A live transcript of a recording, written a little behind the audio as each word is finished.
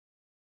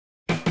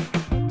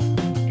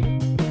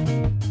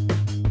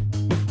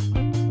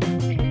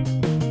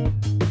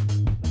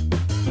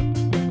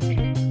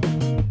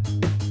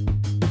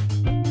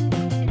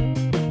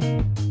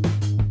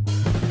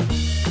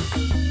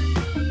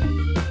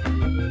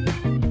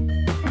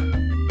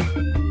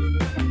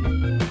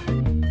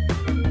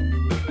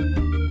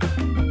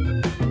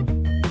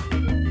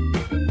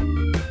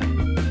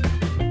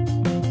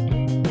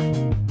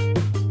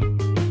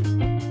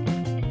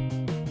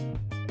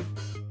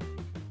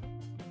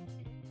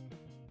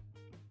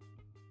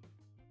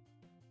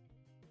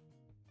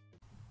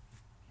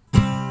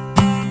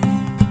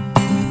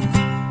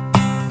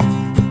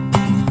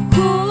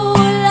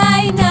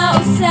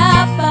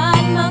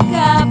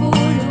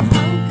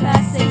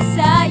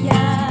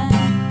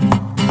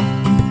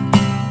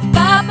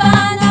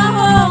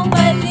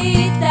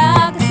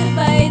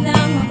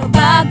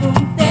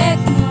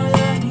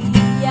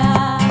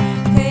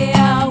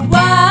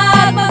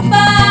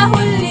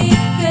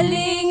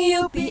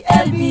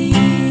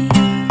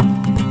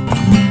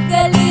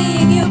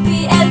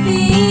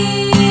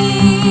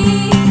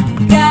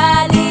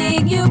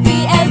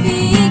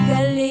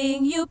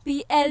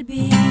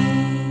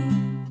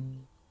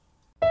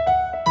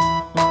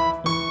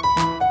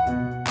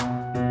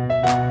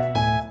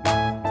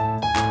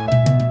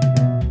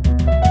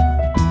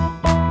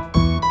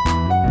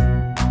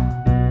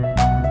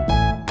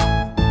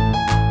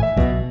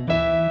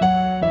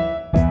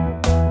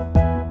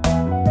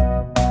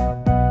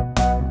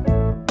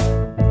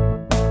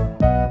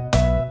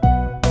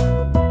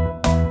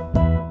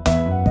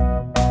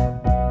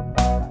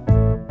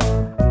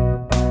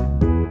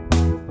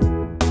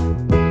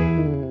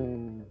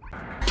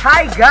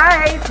Hi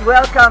guys!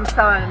 Welcome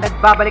sa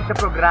nagbabalik na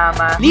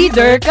programa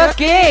Leader Ka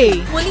K!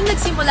 Muling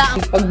nagsimula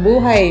ang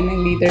pagbuhay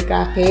ng Leader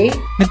Ka K.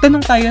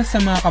 Nagtanong tayo sa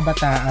mga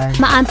kabataan.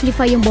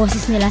 Ma-amplify yung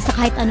boses nila sa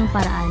kahit anong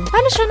paraan.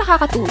 Paano siya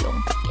nakakatulong?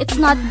 It's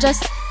not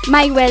just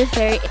my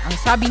welfare. Ang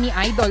sabi ni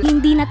Idol,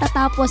 Hindi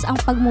natatapos ang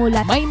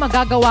pagmulat. may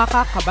magagawa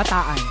ka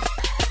kabataan.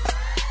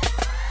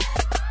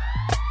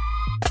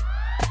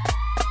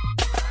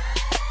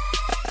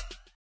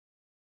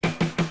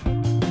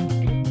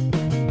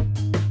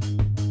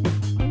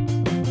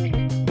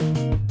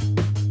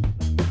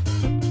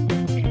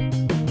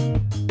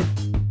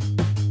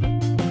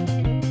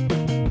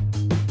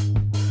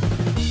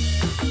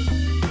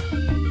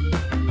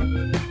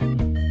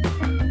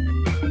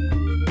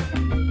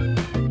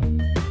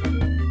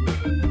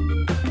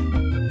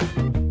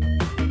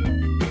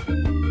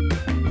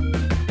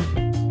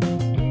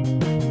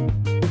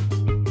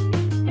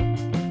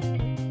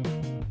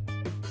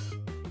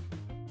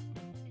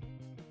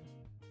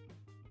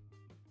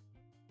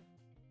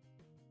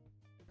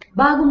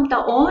 Bagong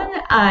taon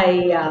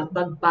ay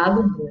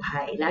magbagong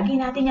buhay. Lagi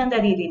natin yung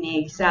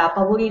naririnig sa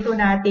paborito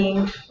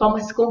nating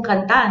pamaskong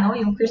kanta, no?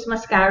 Yung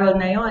Christmas Carol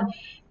na yon.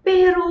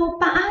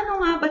 Pero paano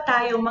nga ba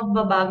tayo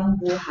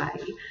magbabagong buhay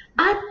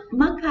at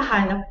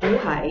maghahanap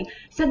buhay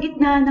sa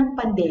gitna ng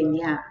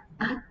pandemya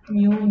at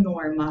new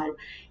normal?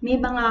 May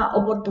mga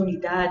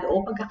oportunidad o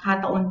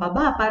pagkakataon pa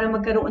ba para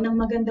magkaroon ng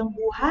magandang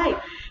buhay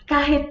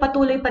kahit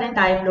patuloy pa rin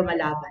tayong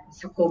lumalaban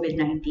sa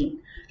COVID-19?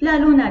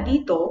 Lalo na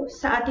dito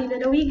sa ating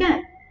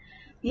lalawigan.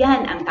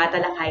 Yan ang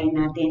tatalakayin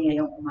natin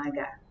ngayong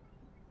umaga.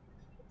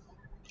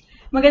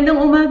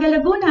 Magandang umaga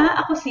Laguna,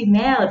 ako si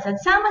Melz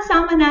at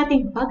sama-sama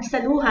nating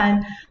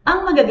pagsaluhan ang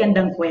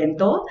magagandang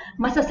kwento,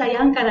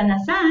 masasayang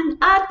karanasan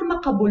at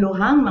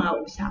makabuluhang mga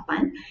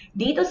usapan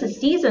dito sa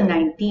Season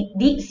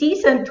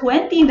 29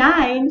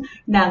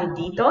 ng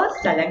Dito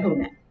sa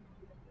Laguna.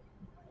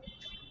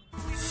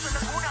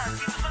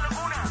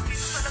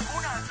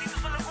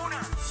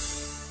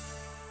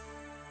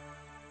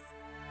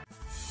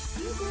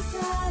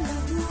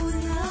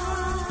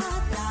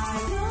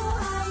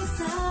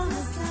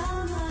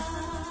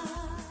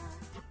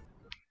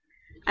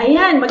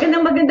 Ayan,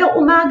 magandang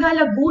umaga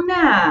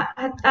Laguna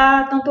at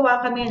tungtuwa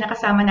kami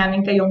nakasama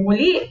namin kayong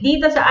muli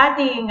dito sa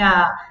ating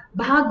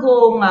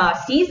bagong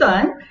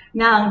season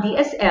ng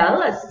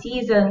DSL,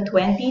 Season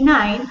 29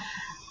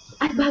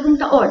 at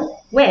bagong taon.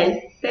 Well,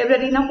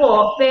 February na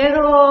po,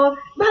 pero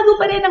bago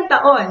pa rin ang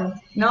taon,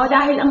 no?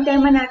 Dahil ang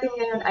tema natin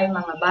ngayon ay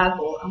mga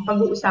bago. Ang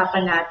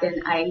pag-uusapan natin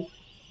ay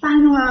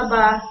paano nga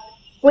ba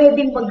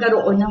pwedeng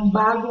magkaroon ng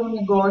bagong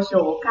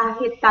negosyo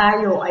kahit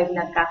tayo ay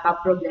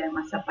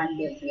nagkakaproblema sa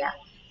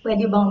pandemya.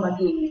 Pwede bang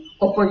maging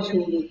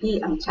opportunity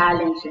ang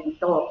challenge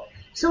nito?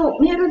 So,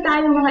 meron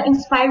tayong mga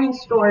inspiring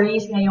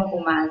stories ngayong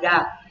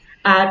umaga.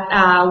 At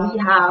we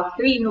have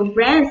 3 new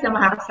friends na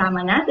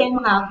makakasama natin,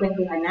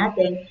 makakakwentuhan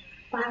natin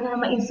para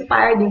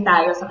ma-inspire din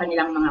tayo sa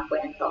kanilang mga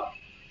kwento.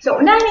 So,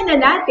 unahin na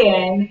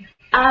natin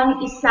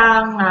ang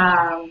isang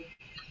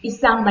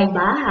may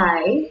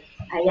bahay.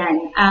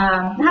 Ayan,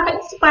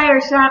 nakaka-inspire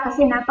siya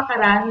kasi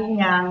napakarami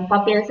niyang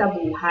papel sa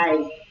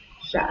buhay.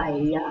 Siya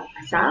ay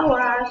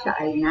asawa, siya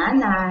ay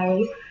nanay,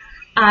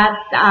 at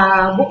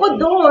bukod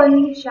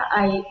doon, siya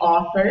ay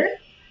author,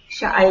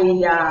 siya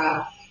ay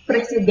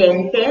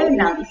presidente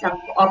ng isang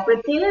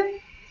cooperative,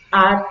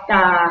 at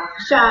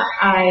siya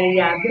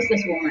ay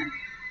businesswoman.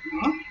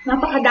 No?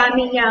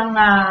 Napakadami niyang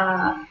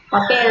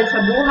papel sa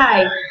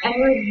buhay. And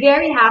we're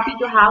very happy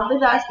to have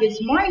with us this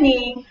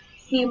morning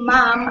si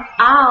Ma'am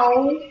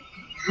Au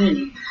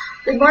V.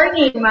 Good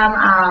morning, Ma'am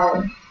Au.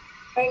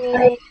 Good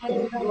morning,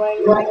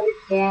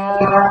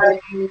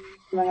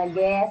 mga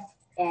guests,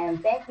 and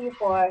thank you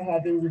for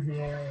having me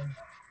here.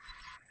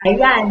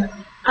 Ayan.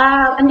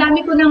 Ang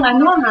dami ko ng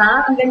ang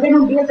ganda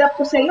ng build-up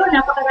ko sa iyo.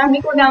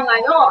 Napakarami ko ng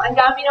ang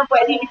dami ng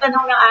pwedeng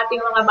itanong ng ating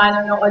mga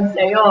manonood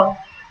sa iyo.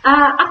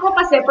 Ako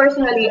kasi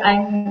personally,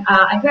 I'm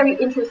very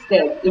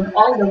interested in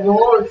all the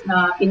roles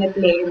na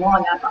pinaplay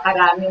mo.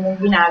 Napakarami mong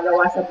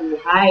ginagawa sa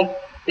buhay.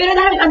 Pero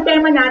dahil ang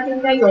tema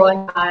natin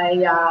ngayon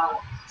ay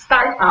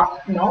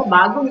startup, no?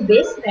 Bagong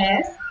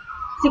business,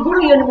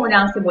 siguro yun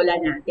muna ang simulan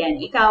natin.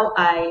 Ikaw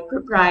ay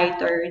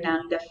proprietor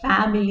ng The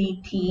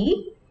Family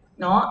Tea,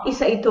 no?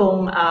 Isa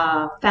itong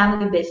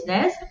family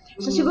business.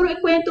 So siguro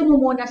ikwento mo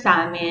muna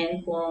sa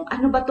amin kung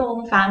ano ba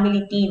tong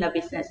family tea na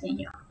business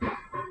ninyo.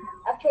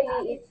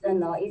 Actually, it's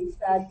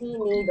tea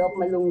made of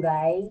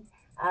malunggay.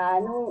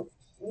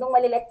 Nung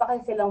malilit pa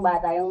kasi silang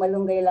bata, yung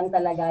malunggay lang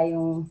talaga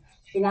yung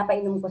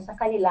pinapainom ko sa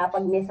kanila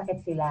pag may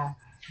sakit sila.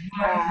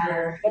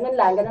 Ganun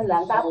lang.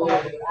 Tapos,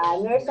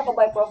 nurse ako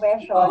by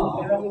profession,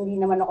 pero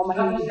hindi naman ako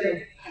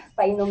mahilig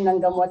painom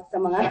ng gamot sa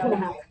mga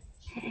anak.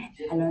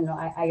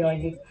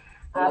 Iodic.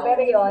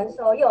 Pero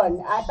yun.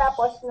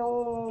 Tapos,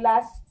 nung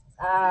last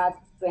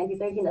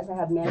 2013, as I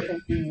have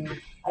mentioned to you,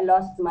 I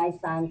lost my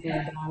son to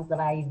drunk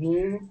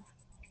driving.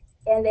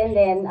 And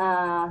then,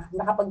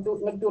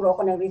 nagturo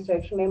ako ng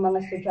research, may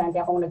mga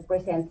estudyante akong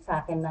nag-present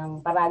sa akin ng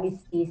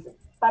Paragis teas.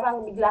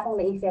 Parang bigla akong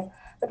naisip,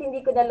 ba't hindi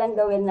ko na lang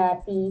gawin na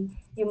tea,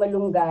 yung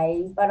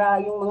malunggay,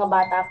 para yung mga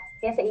bata,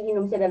 kesa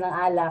iinom sila ng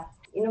alak,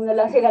 inom na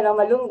lang sila ng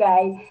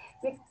malunggay.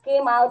 We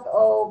came out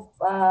of,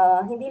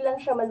 hindi lang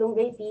siya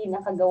malunggay tea,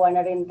 nakagawa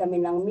na rin kami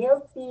ng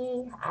milk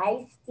tea,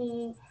 iced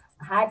tea,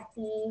 hot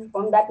tea,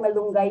 from that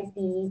malunggay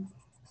tea.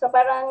 So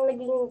parang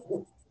naging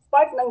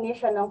part ng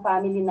mission ng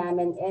family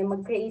namin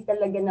mag-create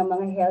talaga ng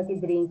mga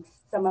healthy drinks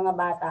sa mga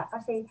bata.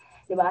 Kasi,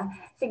 di ba,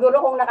 siguro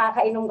kung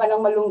nakakainom ka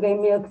ng malunggay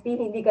milk tea,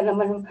 hindi ka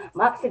naman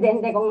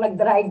maaksidente kung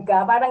nag-drive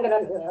ka. Parang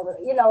gano'n,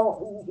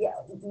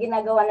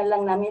 ginagawa na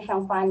lang namin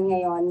siyang fun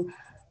ngayon.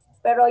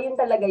 Pero yun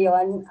talaga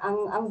yon,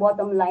 ang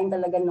bottom line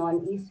talaga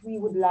nun is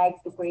we would like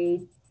to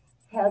create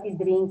healthy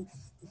drinks,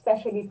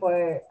 especially for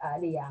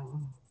the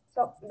young.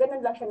 So,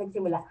 ganun lang siya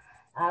nagsimula.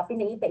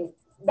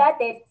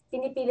 Dati,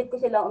 pinipilit ko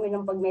silang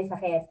uminom pag may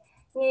sakit.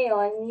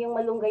 Ngayon, yung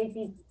malunggay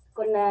tea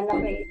ko na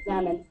na-create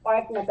namin,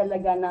 part na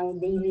talaga ng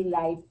daily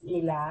life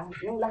nila,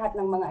 ng lahat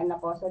ng mga anak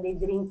ko. So, they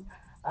drink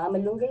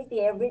malunggay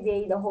tea every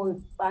day, the whole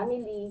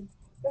family.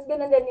 Tapos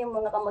ganun din yung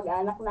mga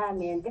kamag-anak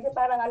namin. Kasi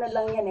parang ano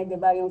lang yan di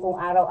ba? Yung kung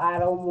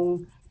araw-araw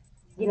mong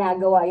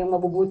ginagawa yung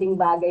mabubuting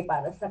bagay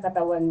para sa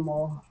katawan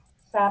mo.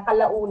 Sa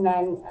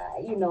kalaunan,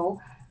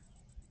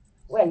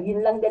 well,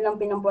 yun lang din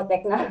ang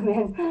pinoprotect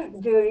namin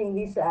during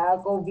this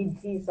COVID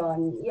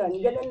season. Yun,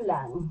 ganun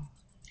lang.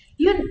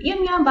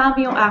 Yun nga ba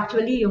yung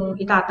actually yung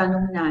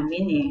itatanong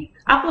namin eh.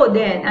 Ako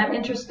din, I'm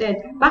interested.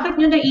 Bakit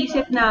nyo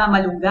naisip na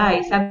malunggay?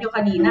 Sabi nyo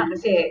kanina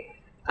kasi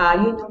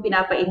yun yung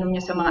pinapainom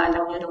nyo sa mga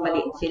anak nyo nung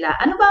maliit sila.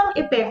 Ano ba ang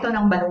epekto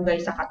ng malunggay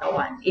sa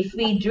katawan? If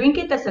we drink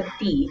it as a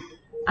tea,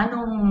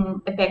 anong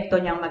epekto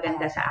niyang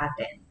maganda sa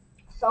atin?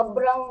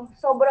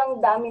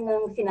 Sobrang dami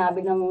ng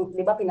sinabi ng,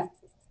 di ba,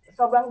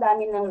 sobrang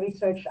dami ng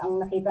research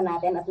ang nakita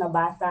natin at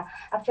nabasa.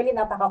 Actually,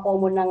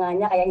 napaka-common na nga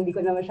niya, kaya hindi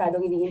ko na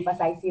masyadong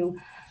ini-emphasize yung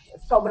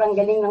sobrang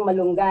galing ng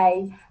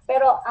malunggay.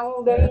 Pero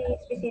ang very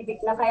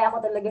specific na kaya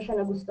ako talaga siya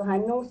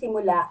nagustuhan nung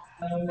simula,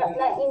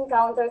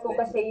 na-encounter ko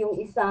kasi yung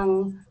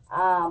isang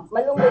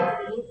malunggay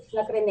drinks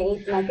na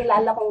create na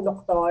kilala kong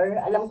doktor.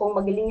 Alam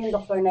kong magaling yung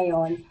doktor na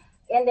yon.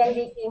 And then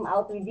they came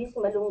out with this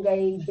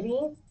malunggay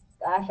drink.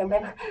 Siyempre,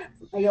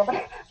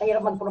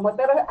 mahirap mag-promote.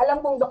 Pero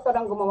alam kong doktor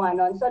ang gumawa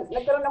nun. So,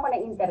 nagkaroon ako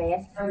ng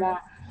interest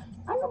na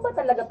ano ba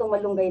talaga itong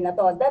malunggay na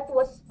to? That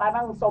was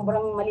parang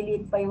sobrang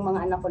maliliit pa yung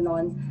mga anak ko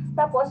noon.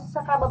 Tapos,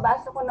 sa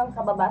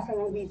kababasa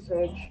ng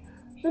research,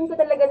 doon ko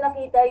talaga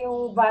nakita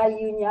yung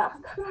value niya.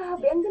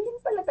 Grabe, ang galing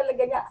pala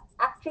talaga niya.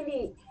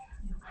 Actually,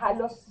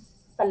 halos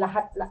sa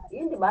lahat,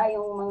 yun di ba,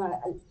 yung mga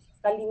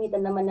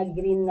kalimitan naman na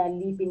green na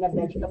leafy na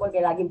vegetable,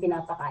 kaya laging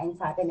pinapakain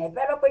sa atin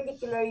Pero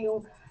particular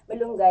yung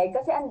malunggay,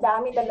 kasi ang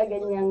dami talaga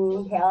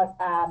niyang health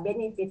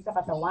benefits sa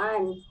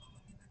katawan.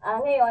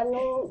 Ngayon,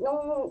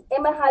 nung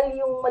mahal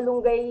yung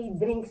malunggay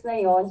drinks na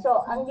yon, so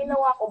ang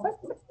ginawa ko, ba't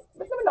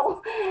naman ako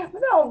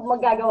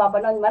magagawa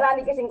pa nun?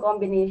 Marami kasing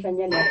combination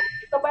yan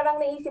So parang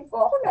naisip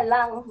ko, ako na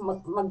lang,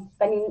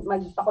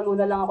 magpakulo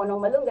na lang ako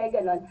ng malunggay,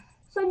 gano'n.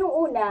 So nung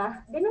una,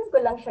 ganun ko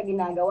lang siya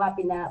ginagawa,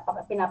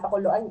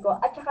 pinapakuluan ko,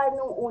 at saka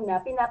nung una,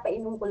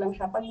 pinapainom ko lang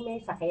siya pag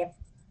may sakit.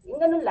 Yung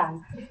ganun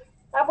lang.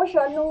 Tapos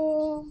yun,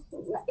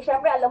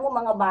 siyempre alam mo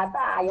mga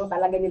bata, ayaw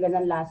talaga nila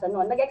ng lasa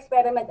noon.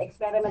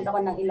 Nag-experiment ako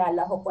ng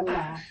ilalahok ko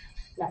na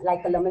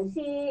like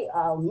calamansi,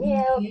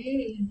 milk,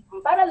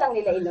 para lang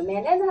nila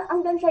inumin. And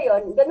hanggang sa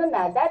yun, ganun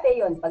na. Dati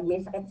yun, pag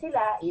may sakit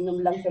sila, inom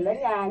lang sila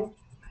niyan.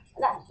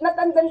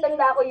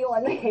 Natandang-tanda ko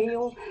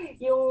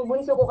yung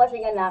bunso ko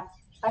kasing anak,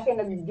 kasi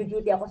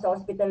nag-duty ako sa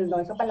hospital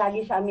noon. So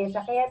palagi siya may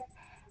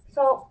sakit.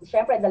 So,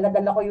 syempre,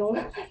 dala-dala ko yung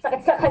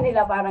sakit sa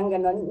kanila, parang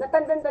gano'n.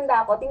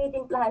 Natandang-tanda ako,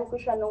 tinitimplahan ko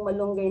siya nung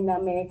malunggay na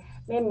may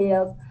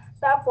milk.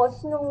 Tapos,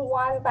 nung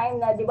one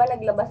time na, di ba,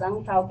 naglabas ang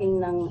Chowking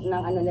ng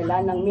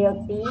milk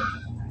tea.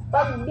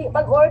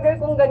 Pag order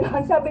kong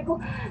gano'n, sabi ko,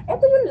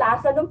 eto yung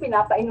lasa nung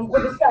pinapainom ko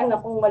sa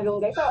anak kong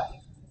malunggay. So,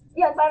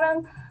 yan,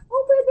 parang,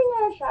 pwede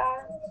nga siya.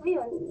 So,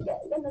 yun,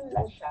 ganun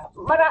lang siya.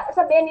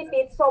 Sa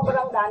benefits,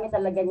 sobrang dami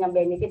talaga niyang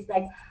benefits.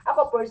 Like,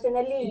 ako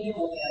personally,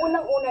 yung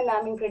unang-una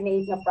namin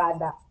create na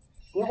product,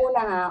 yung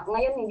una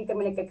ngayon hindi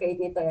kami nagka-create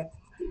nito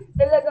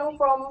Talagang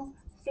from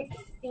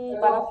 60,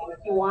 parang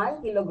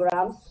 61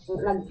 kilograms,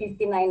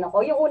 nag-59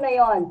 ako. Yung una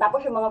yon.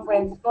 Tapos yung mga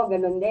friends ko,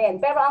 ganun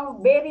din. Pero ang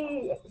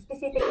very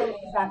specific na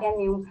sa akin,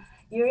 yung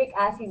uric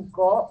acid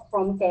ko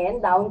from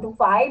 10 down to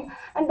 5.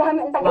 Ang dami,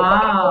 ang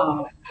tagal-tagal ko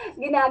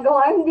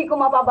ginagawa, hindi ko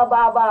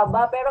mapababa.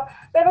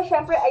 Pero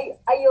syempre,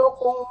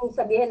 ayokong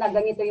sabihin na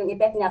ganito yung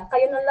effect niya.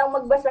 Kayo na lang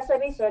magbasa sa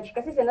research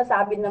kasi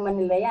sinasabi naman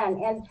nila yan.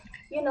 And,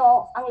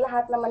 ang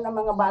lahat naman ng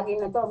mga bagay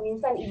na to,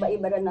 minsan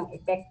iba-iba rin ng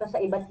epekto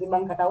sa iba't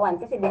ibang katawan.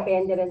 Kasi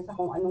depende rin sa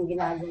kung anong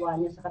ginagawa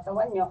niyo sa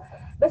katawan niyo.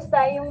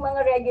 Basta yung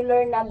mga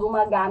regular na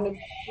gumagamit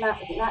na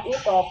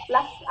ito,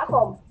 plus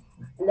ako,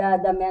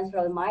 the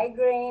menstrual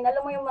migraine,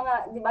 alam mo yung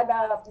mga, di ba,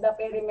 the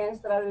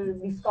perimenstrual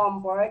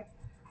discomfort,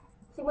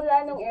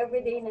 simula nung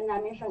everyday na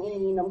namin siyang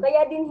iniinom.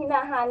 Kaya din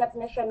hinahanap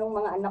na siya ng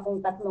mga anak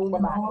kong tatlong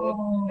babae.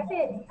 Kasi,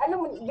 alam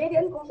mo, very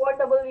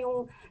uncomfortable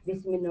yung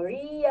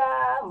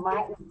dysmenorrhea,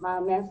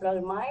 menstrual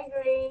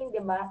migraine,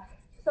 di ba?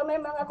 So may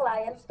mga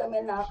clients kami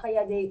na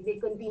kaya they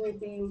continue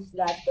to use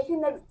that kasi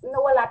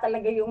nawala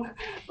talaga yung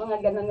mga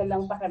ganun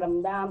nilang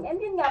pakiramdam. And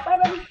yun nga,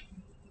 parang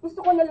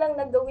gusto ko na lang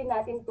nagawin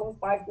natin tong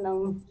part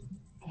ng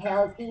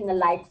healthy na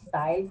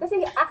lifestyle. Kasi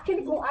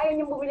actually kung ayaw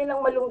nyo bumili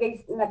ng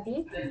malunggay na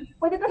tea,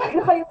 pwede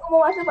talaga kayo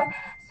gumawa sa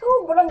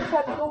sobrang,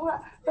 sabi ko nga,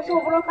 sa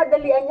sobrang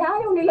kadalian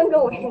niya, ayaw nilang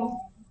gawin.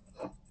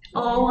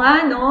 Oo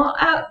nga, no?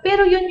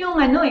 Pero yun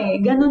yung ano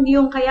ganun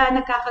yung kaya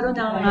nagkakaroon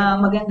ng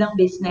magandang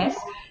business.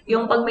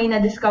 Yung pag may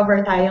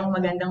na-discover tayong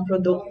magandang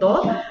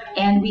produkto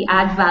and we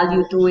add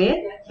value to it,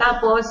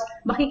 tapos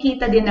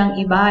makikita din ng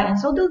iba and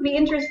so they'll be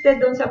interested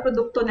dun sa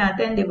produkto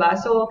natin, di ba?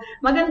 So,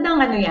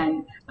 magandang ano yan,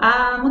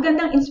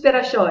 magandang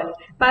inspirasyon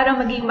para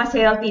maging mas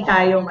healthy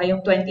tayo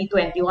ngayong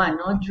 2021,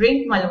 no?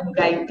 Drink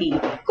malunggay tea.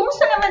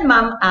 Kumusta naman,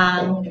 ma'am,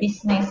 ang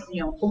business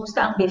nyo?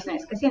 Kumusta ang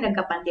business? Kasi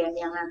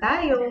nagka-pandemya nga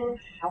tayo.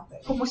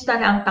 Kumusta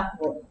na ang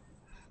takbo?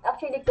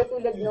 Actually,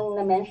 katulad nung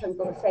na-mention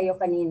ko sa iyo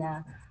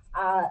kanina,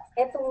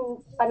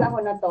 etong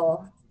panahon na to,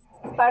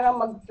 para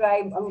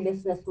mag-thrive ang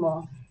business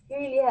mo, you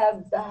really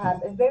have to have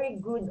a very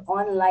good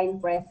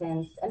online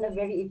presence and a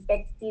very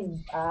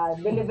effective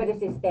delivery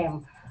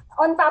system.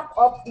 On top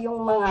of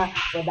yung mga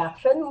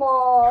production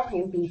mo,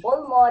 yung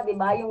people mo, di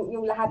ba?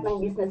 Yung lahat ng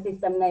business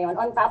system na yon.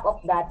 On top of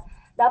that,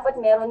 dapat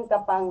meron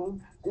ka pang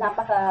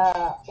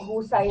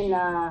napaka-husay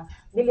na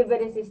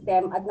delivery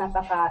system at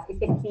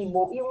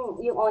napaka-epektibo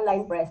yung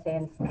online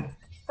presence.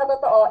 Sa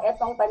totoo,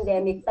 etong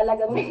pandemic,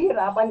 talagang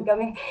nahihirapan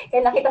kami.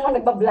 Kaya nakita mo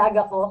nagbablog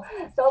ako.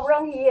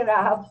 Sobrang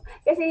hirap.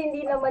 Kasi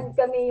hindi naman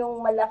kami yung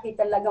malaki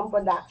talagang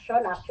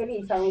production.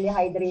 Actually, isang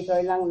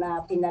dehydrator lang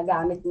na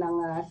pinagamit ng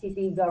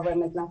city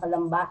government ng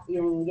Kalamba,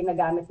 yung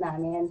ginagamit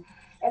namin.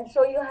 And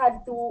so you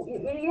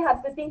really have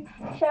to think,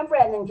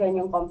 syempre,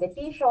 nandiyan yung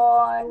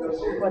competition,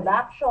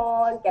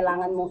 production,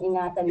 kailangan mong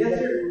ingatan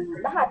yung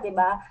lahat, di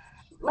ba?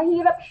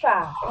 Mahirap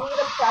siya.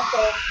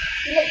 So,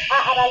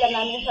 pinag-aaralan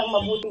namin siyang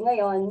mabuti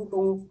ngayon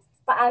kung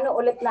paano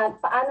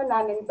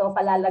namin to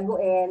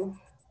palalaguin.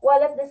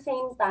 While at the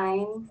same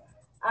time,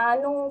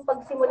 nung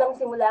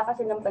pagsimulang-simula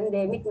kasi ng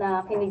pandemic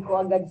na kinig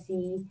ko agad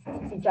si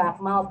Jack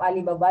Ma of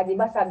Alibaba, di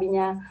ba sabi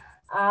niya,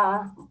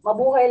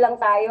 mabuhay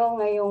lang tayo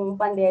ngayong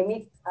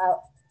pandemic,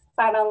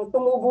 parang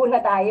tumubo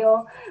na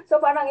tayo. So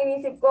parang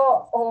inisip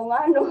ko, oo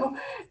nga no.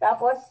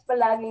 Tapos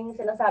palaging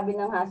sinasabi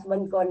ng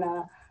husband ko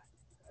na,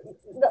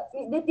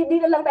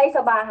 dito lang tayo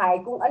sa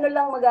bahay, kung ano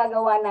lang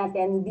magagawa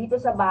natin dito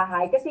sa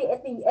bahay kasi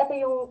ito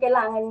yung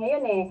kailangan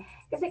ngayon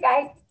kasi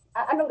kahit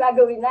anong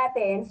gagawin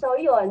natin, so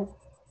yun,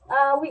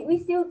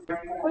 we still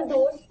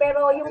produce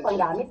pero yung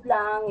panggamit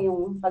lang,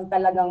 yung pag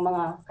talagang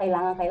mga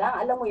kailangan,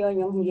 alam mo yun,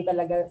 yung hindi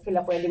talaga sila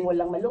pwedeng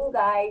walang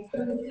malunggay.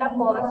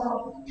 Tapos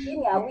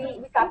yun nga,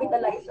 we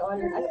capitalize on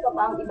ano pa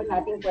ba ang iba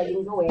nating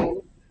pwedeng gawin.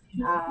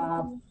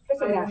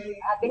 Kasi nga,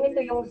 ganito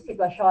yung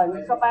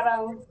sitwasyon. So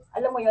parang,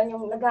 alam mo yon,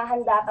 yung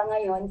naghahanda ka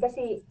ngayon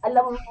kasi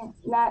alam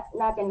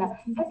natin na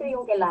ito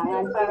yung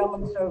kailangan para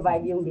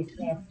mag-survive yung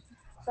business.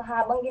 So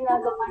habang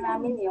ginagawa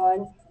namin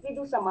yon, we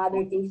do some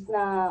other things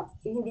na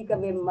hindi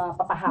kami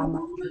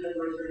mapapahamak.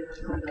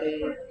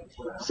 Okay.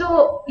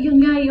 So,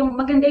 yun nga, yung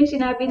maganda yung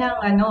sinabi ng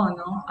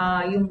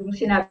yung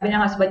sinabi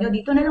ng husband nyo,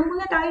 dito na lang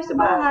muna tayo sa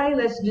bahay,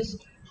 let's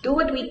just do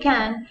what we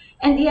can,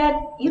 and yet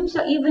yung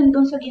even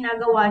dun sa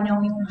ginagawa nyo,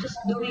 yung just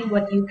doing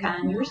what you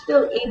can, you're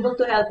still able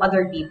to help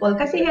other people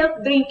kasi health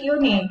drink yun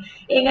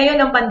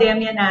ngayon ang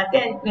pandemya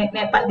natin, may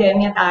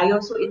pandemya tayo,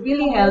 so it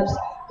really helps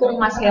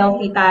kung mas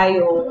healthy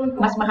tayo,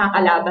 mas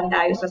makakalaban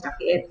tayo sa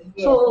sakit.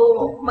 So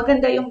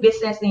maganda yung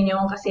business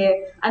ninyo kasi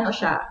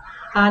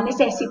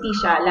necessity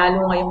siya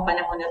lalo ngayong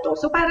panahon na to.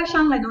 So para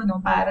siyang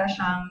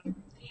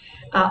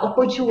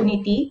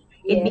opportunity.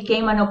 It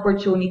became an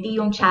opportunity.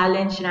 Yung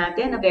challenge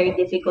natin na very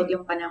difficult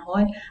yung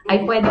panahon ay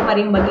pwede pa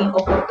rin maging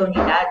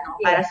oportunidad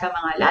para sa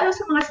lalo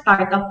sa mga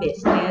startup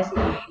business.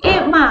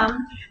 Ma'am,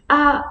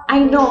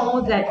 I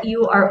know that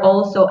you are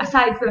also,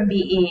 aside from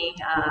being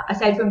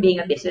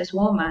a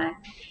businesswoman,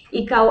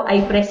 ikaw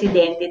ay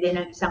presidente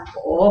din ng isang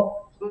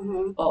co-op.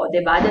 Oh,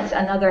 'di ba? That's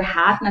another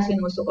hat na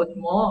sinusuot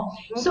mo.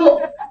 So,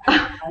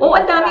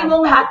 ang dami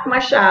mong hat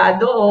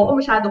masyado.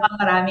 Masyado kang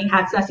maraming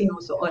hats na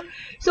sinusuot.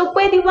 So,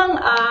 pwede bang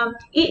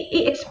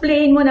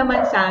i-explain mo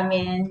naman sa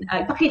amin,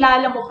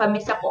 ipakilala mo kami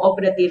sa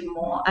cooperative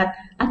mo at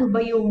ano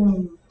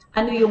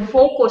yung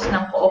focus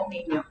ng co-op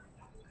ninyo?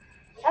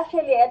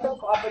 Actually,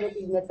 itong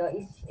cooperative na to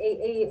is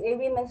a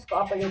women's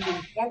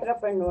cooperative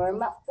entrepreneur.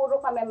 Puro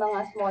kami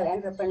mga small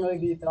entrepreneur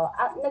dito.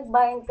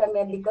 Nag-bind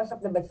kami because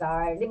of the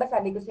bazaar. Di ba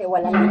sabi ko sa'yo,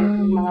 wala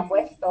naman mga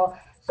pwesto.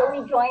 So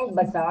we joined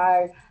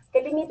bazaar.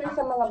 Kalimitan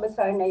sa mga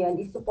bazaar na yon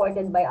is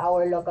supported by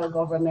our local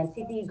government,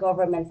 city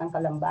government ng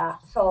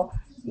Kalamba. So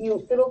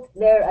through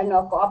their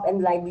co-op and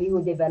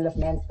livelihood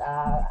development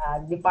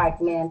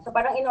department. So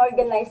parang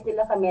inorganize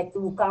nila kami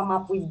to come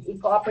up with a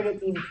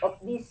cooperative of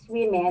these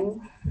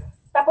women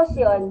Tapos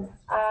yun,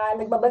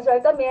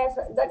 nagbabazar kami,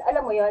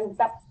 alam mo yun,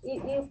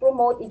 you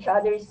promote each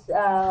other's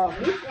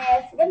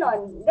business,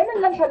 ganon. Ganon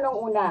lang siya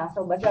nung una.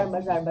 So, bazar,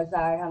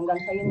 hanggang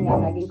sa yun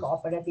nga, naging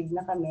cooperative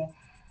na kami.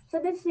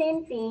 So, the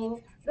same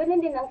thing,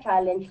 ganon din ang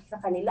challenge sa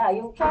kanila.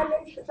 Yung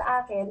challenge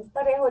sa akin,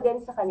 pareho din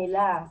sa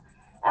kanila.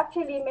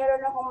 Actually,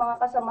 meron akong mga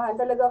kasamahan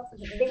talaga,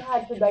 they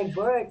had to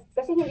divert.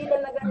 Kasi hindi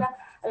talaga na,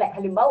 like,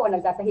 halimbawa,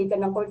 nagtatahi ka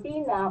ng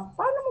kortina,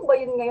 paano mo ba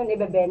yun ngayon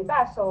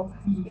ibebenta? So,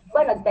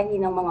 iba nagtahi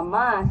ng mga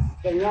mask,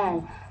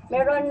 ganyan.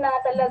 Meron na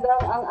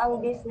talagang ang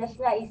business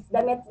niya is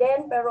damit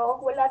din, pero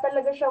wala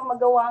talaga siyang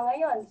magawa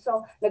ngayon.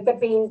 So,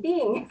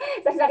 nagpe-painting.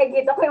 Tapos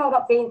nakikita ko yung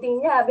mga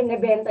painting niya,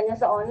 binibenta niya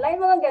sa online,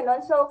 mga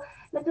ganon. So,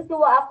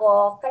 natutuwa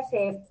ako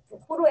kasi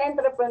puro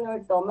entrepreneur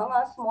to, mga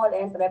small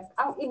entrepreneur.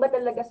 Ang iba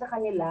talaga sa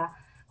kanila,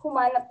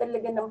 humanap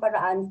talaga ng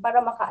paraan para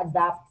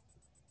maka-adapt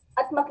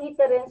at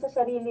makita rin sa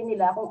sarili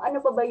nila kung ano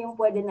pa ba yung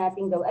pwede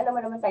nating gawin. Alam mo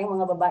naman tayong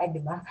mga babae, di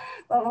ba?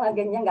 Mga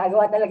ganyan,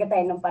 gagawa talaga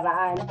tayo ng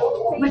paraan.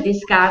 So,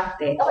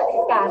 Madiskarte.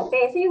 Diskarte.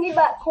 So yung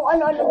iba, kung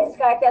ano-ano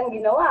diskarte ang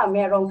ginawa.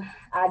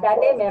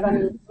 Dati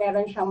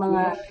meron siyang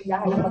mga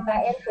ilahan ng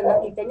pagkain. So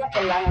nakita niya,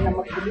 kailangan na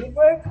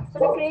mag-deliver. So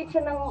nag-create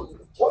siya ng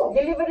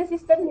delivery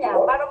system niya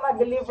para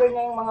ma-deliver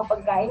niya yung mga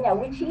pagkain niya,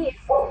 which is,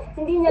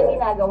 hindi niya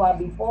ginagawa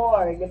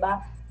before, di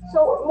ba?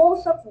 So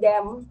most of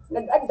them,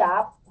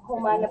 nag-adapt,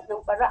 humanap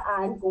ng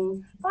paraan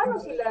kung paano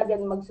sila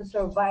din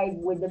magsusurvive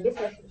with the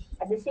business.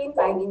 At the same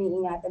time,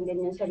 iniingatan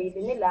din yung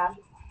sarili nila.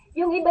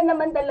 Yung iba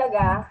naman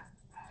talaga,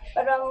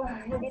 parang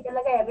hindi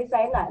talaga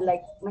resign na.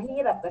 Like,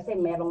 mahirap kasi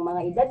merong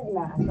mga edad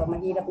na. So,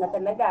 mahirap na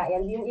talaga.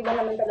 And yung iba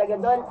naman talaga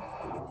doon,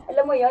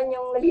 alam mo yon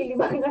yung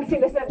nalilibang lang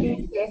sila sa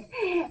business.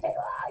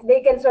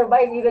 They can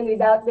survive even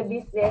without the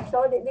business.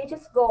 So, they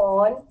just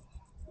go on.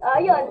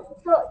 Yun.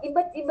 So,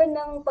 iba't iba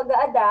ng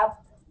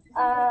pag-a-adapt.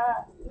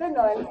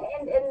 Ganon.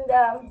 And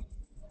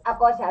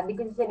ako, sabi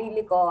ko sa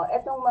sarili ko,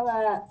 etong mga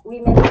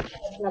women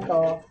na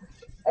to,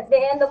 at the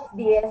end of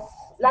this,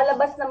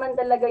 lalabas naman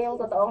talaga yung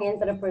totoong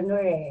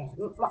entrepreneur eh.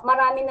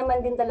 Marami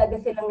naman din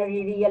talaga silang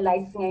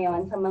nare-realize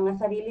ngayon sa mga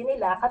sarili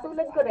nila.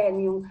 Katulad ko rin,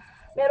 yung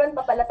meron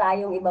pa pala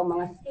tayong ibang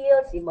mga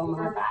skills, ibang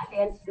mga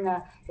talents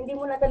na hindi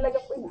mo na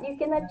talaga, you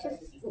cannot just,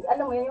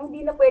 alam mo yun, yung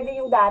hindi na pwede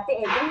yung dati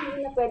eh. Kung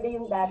hindi na pwede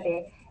yung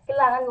dati,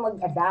 kailangan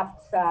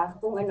mag-adapt sa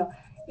kung ano.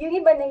 Yung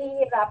iba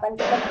nahihirapan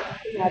talaga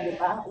na, di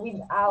ba?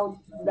 Without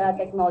the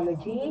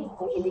technology,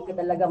 kung hindi ka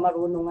talaga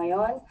marunong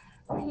ngayon,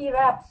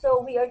 mahirap.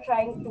 So we are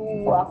trying to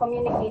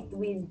communicate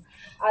with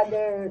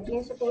other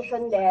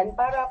institution din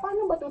para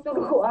paano ba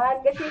tuturuan?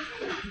 Kasi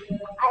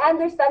I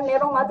understand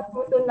merong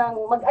matututo ng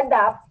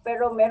mag-adapt,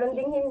 pero meron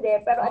ding hindi.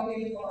 Pero at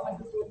least yung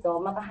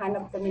matututo,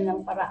 makahanap kami ng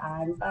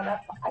paraan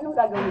para anong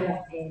gagawin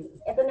natin.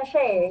 Ito na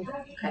siya eh.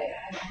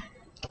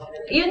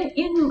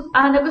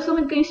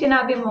 Nagustuhan ko yung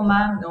sinabi mo,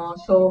 ma'am, no?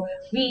 So,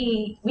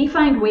 we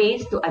find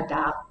ways to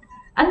adapt.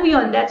 Ano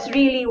yun? That's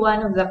really one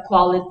of the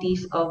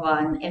qualities of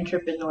an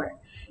entrepreneur.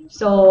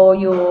 So,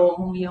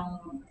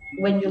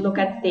 when you look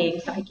at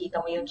things,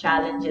 nakikita mo yung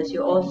challenges,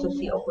 you also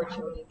see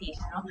opportunities,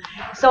 no?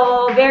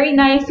 So, very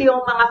nice yung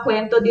mga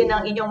kwento din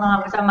ng inyong mga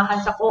kasamahan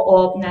sa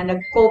co-op na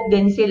nag-cope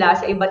din sila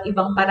sa iba't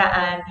ibang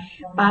paraan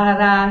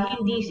para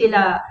hindi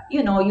sila,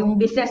 yung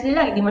business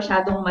nila hindi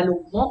masyadong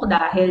malugmok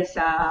dahil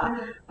sa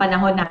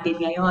panahon natin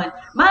ngayon.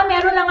 Ma'am,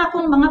 meron lang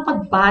akong mga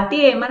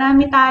pagbati.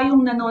 Marami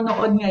tayong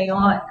nanonood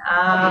ngayon.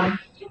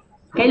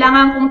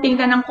 Kailangan kong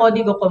tingnan ng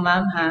kodigo ko,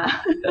 ma'am, ha?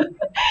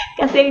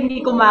 Kasi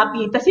hindi ko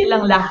makita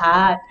silang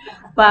lahat.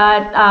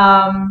 But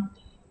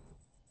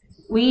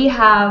we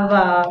have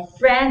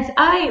friends.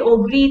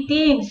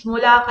 Greetings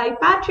mula kay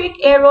Patrick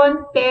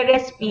Aaron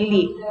Perez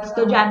Pili.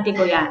 Estudyante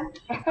ko yan.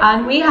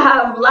 And we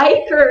have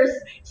likers,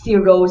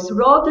 si Rose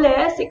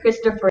Robles, si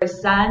Christopher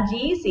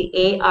Sanji, si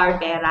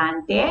A.R.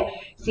 Berante,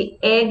 si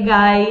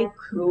Egay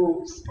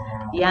Cruz.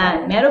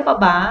 Yan. Meron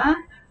pa ba?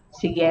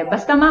 Sige,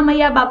 basta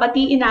mamaya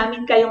babatiin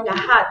namin kayong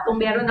lahat kung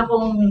meron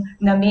akong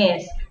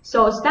na-miss.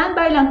 So,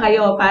 standby lang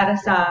kayo para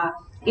sa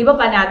iba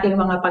pa nating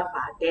mga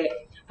pagbate.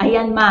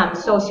 Ayan, ma'am.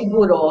 So,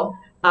 siguro,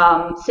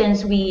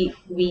 since we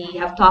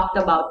have talked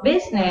about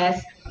business,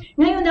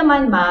 ngayon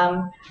naman,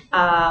 ma'am,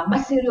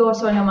 mas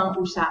seryoso namang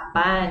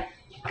usapan.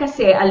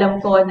 Kasi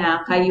alam ko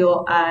na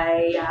kayo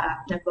ay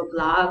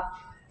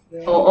nagpo-vlog.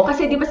 Oo,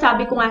 kasi di ba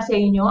sabi ko nga sa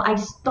inyo, I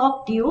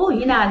stalked you,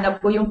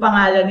 hinanap ko yung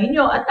pangalan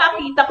ninyo at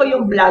nakita ko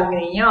yung vlog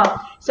ninyo.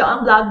 So,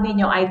 ang vlog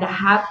ninyo ay The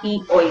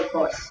Happy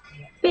Oikos.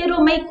 Pero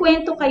may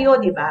kwento kayo,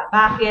 di ba?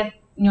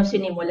 Bakit nyo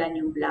sinimulan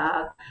yung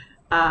vlog?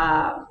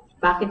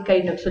 Bakit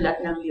kayo nagsulat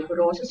ng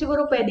libro? So,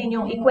 siguro pwede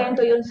nyo ikwento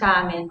yun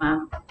sa amin,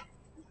 ma'am.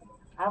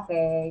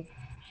 Okay.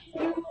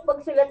 Yung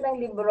pagsulat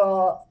ng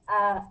libro,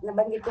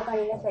 nabanggit ko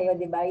kanina sa'yo,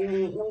 di ba?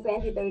 Yung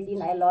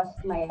 2013, I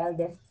lost my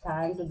eldest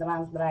son to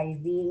drunk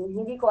driving.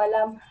 Hindi ko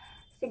alam,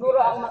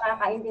 siguro ang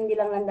makakaintindi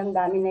lang ng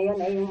damdamin na yun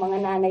ay yung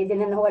mga nanay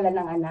din na nawala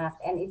ng anak.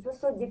 And it was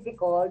so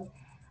difficult.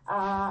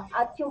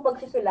 At yung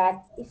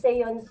pagsusulat, isa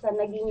yon sa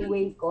naging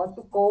way ko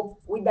to cope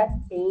with that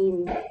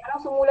pain.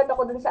 Parang sumulat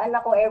ako dun sa anak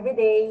ko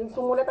everyday.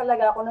 Sumulat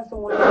talaga ako ng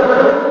sumulat.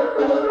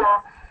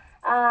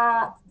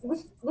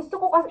 Gusto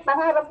ko kasi,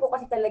 pangarap ko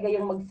kasi talaga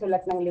yung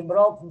magsulat ng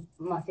libro.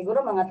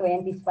 Siguro mga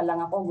 20s pa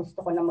lang ako, gusto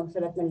ko na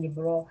magsulat ng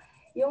libro.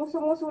 Yung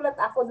sumusulat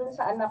ako dun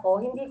sa anak ko,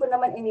 hindi ko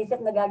naman inisip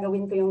na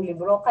gagawin ko yung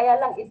libro. Kaya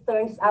lang it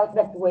turns out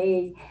that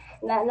way.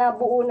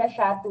 Nabuo na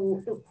siya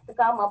to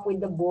come up with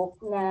the book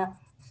na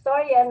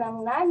storya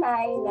ng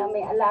nanay na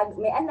may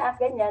anak,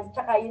 ganyan.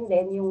 Tsaka yun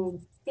din,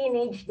 yung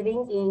teenage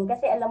drinking.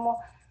 Kasi alam mo,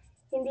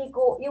 hindi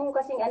ko, yung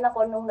kasing anak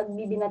ko nung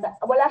nagbibinata,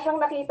 wala siyang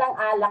nakitang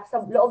alak sa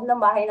loob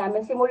ng bahay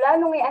namin. Simula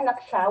nung may anak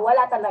siya,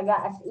 wala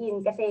talaga as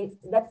in, kasi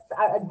that's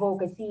our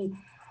advocacy.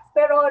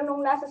 Pero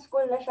nung nasa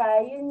school na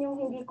siya, yun yung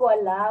hindi ko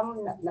alam.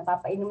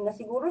 Napapainom na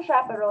siguro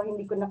siya, pero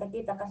hindi ko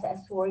nakikita kasi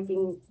as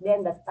working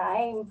then that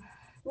time.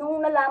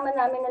 Nung nalaman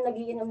namin na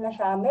nagiinom na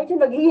siya, medyo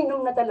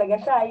nagiinom na talaga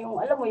siya. Yung,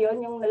 alam mo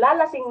yun, yung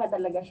nalalasing na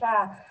talaga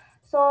siya.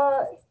 So,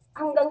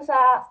 hanggang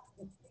sa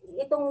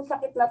itong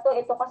sakit na to,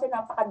 ito kasi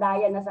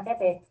napakadaya na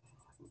sakit eh.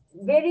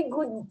 Very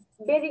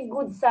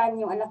good son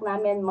yung anak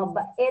namin,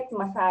 mabait,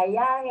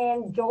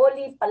 masayahin,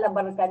 jolly,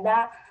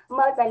 palabarkada,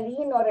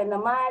 matalino rin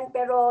naman,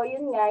 pero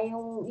yun nga,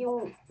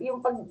 yung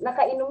pag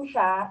nakainom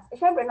siya,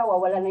 syempre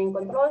nawawala na yung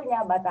control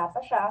niya, bata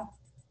pa siya.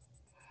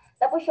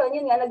 Tapos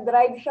yun nga,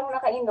 nag-drive siyang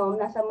nakainom,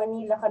 nasa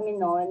Manila kami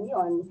noon,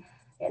 yun.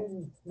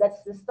 And that's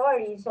the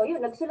story. So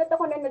yun, nagsulat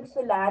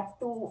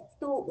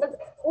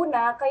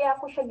una, kaya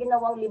ako siya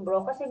ginawang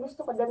libro kasi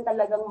gusto ko din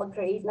talagang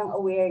mag-create ng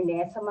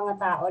awareness sa mga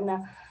tao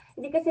na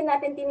hindi kasi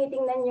natin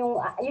tinitingnan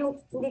yung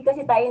hindi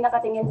kasi tayo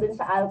nakatingin dun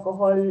sa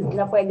alcohol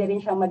na pwede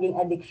rin siyang maging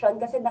addiction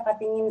kasi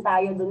nakatingin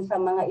tayo dun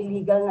sa mga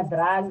illegal na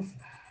drugs.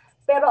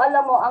 Pero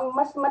alam mo, ang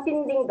mas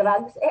matinding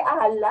drugs,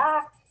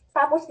 alak.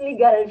 Tapos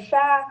legal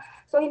siya.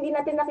 So hindi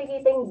natin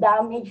nakikita yung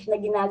damage na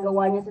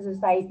ginagawa niya sa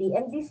society.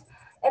 And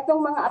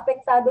etong mga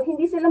apektado,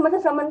 hindi sila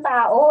masasamang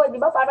tao.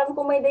 Di ba? Parang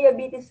kung may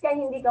diabetes ka,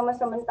 hindi ka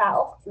masamang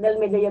tao dahil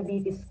may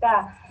diabetes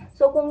ka.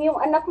 So kung yung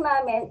anak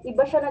namin,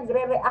 iba siya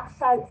nagre-react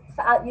sa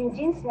yung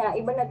genes niya,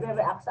 iba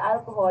nagre-react sa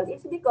alcohol,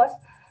 it's because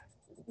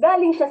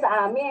galing siya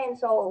sa amin.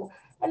 So,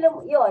 alam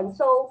mo, yun.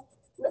 So,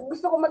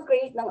 gusto ko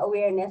mag-create ng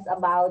awareness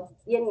about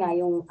yan nga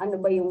yung ano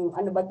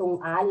ba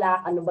tong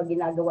alak, ano ba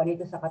ginagawa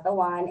nito sa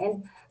katawan,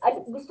 and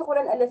gusto ko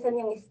rin alasan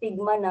yung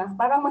stigma na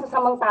parang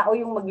masasamang tao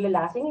yung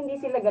maglalasing. Hindi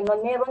sila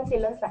ganon, meron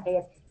silang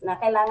sakit na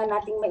kailangan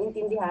nating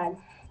maintindihan,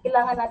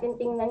 kailangan natin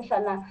tingnan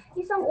siya na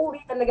isang uri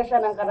talaga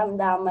siya ng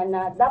karamdaman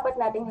na dapat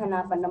nating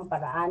hanapan ng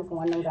paraan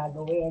kung anong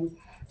gagawin.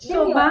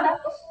 So,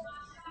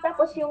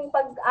 tapos yung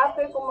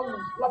after ko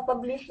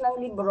mag-publish ng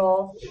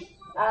libro,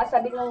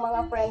 sabi ng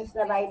mga friends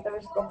na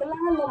writers ko,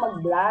 kailangan mo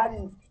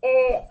mag-vlog.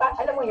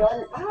 Alam mo yon,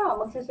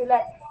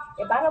 magsusulat.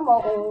 Para mo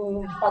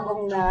akong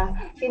pagong na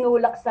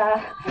tinulak sa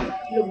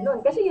ilog nun.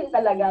 Kasi yun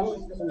talaga ang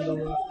gusto kong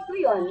gawin. So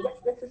yun,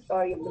 that's the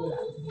story of the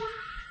blog.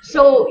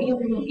 So,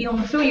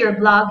 yung through your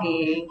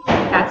blogging,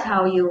 that's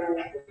how you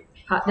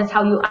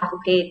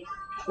advocate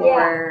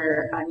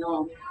for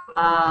ano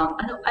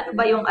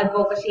ba yung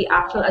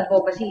actual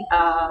advocacy,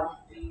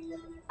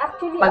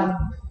 actually,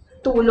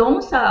 pagtulong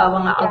sa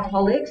mga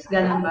alcoholics,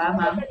 ganun ba,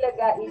 ma'am?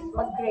 Talaga is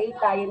mag-create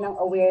tayo ng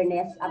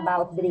awareness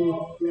about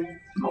drinking.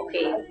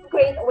 Okay.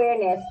 Create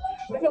awareness.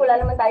 Kasi wala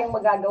naman tayong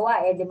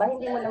magagawa di ba?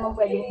 Hindi mo naman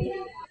pwedeng,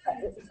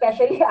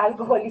 especially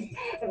alcohol is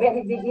a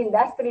very big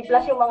industry.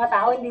 Plus yung mga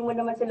tao, hindi mo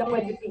naman sila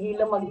pwede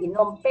pigilan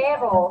mag-inom.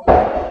 Pero,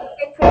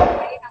 create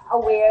tayo ng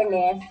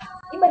awareness,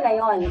 iba na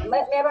yon.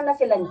 Meron na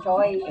silang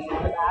choice.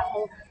 Diba?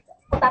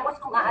 Tapos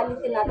kung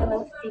aalisin natin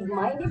ng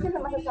stigma, hindi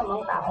sila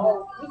masasamang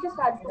tao. We just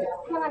had to,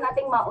 kailangan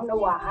nating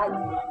maunawaan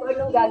kung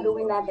anong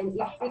gagawin natin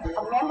if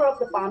a member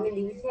of the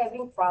family is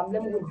having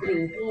problem with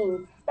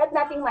drinking. Dapat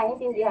nating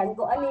maintindihan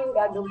kung ano yung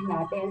gagawin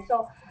natin.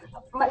 So,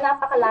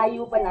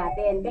 napakalayo pa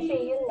natin.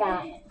 Kasi yun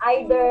nga,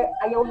 either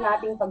ayaw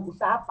nating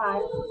pag-usapan,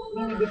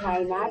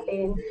 dinideny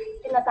natin,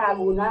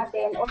 tinatago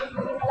natin, o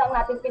hindi na lang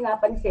natin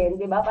pinapansin,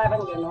 di ba?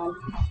 Parang gano'n.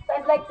 So,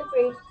 I'd like to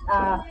create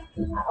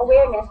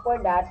awareness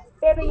for that.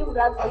 Pero yung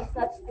blog is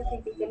not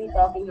specifically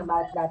talking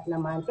about that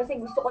naman. Kasi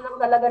gusto ko lang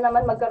talaga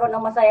naman magkaroon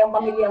ng masayang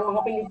pamilya ang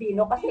mga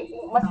Pilipino. Kasi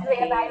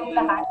masaya tayong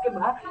lahat, di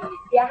ba?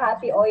 Kaya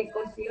happy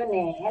oikos yun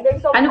And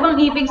there's so ano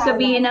bang ibig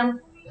sabihin ng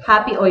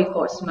happy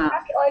oikos, ma'am?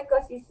 Happy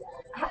oikos is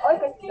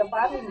the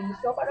family.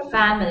 So parang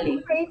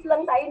family. Create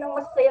lang tayo ng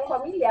masayang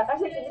pamilya.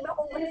 Kasi di ba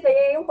kung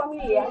masaya yung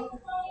pamilya,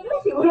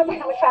 siguro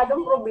tayo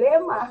masyadong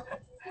problema.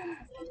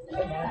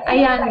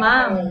 Ayan,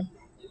 ma'am.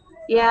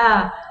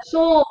 Yeah.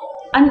 So,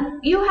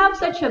 you have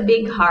such a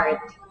big heart.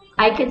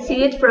 I can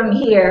see it from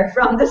here,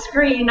 from the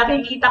screen.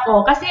 Nakikita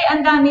ko. Kasi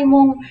ang dami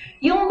mong,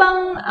 yung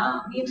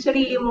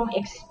sarili mong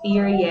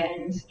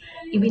experience,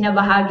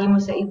 ibinabahagi mo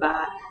sa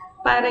iba,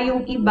 para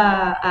yung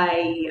iba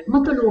ay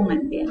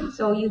matulungan din.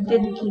 So, you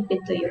didn't keep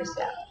it to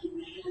yourself.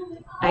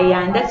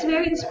 Ayan, that's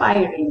very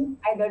inspiring.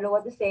 I don't know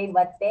what to say,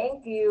 but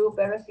thank you.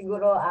 Pero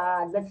siguro,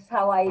 that's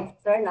how I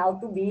turn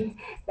out to be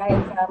dahil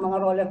sa mga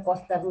roller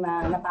coaster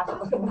na napasok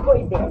ko sa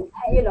buhay din.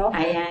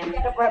 Ayan.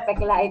 Not a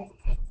perfect life.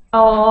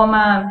 Oo,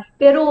 ma'am.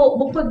 Pero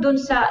bukod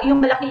dun sa, yung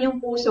malaki yung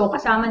puso,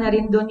 kasama na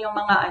rin dun yung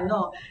mga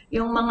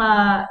yung mga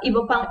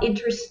iba pang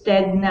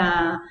interested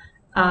na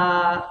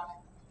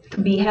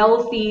be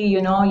healthy,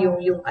 yung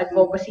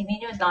advocacy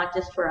ninyo is not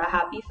just for a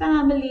happy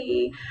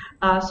family,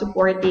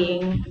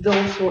 supporting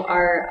those who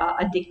are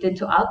addicted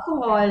to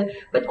alcohol,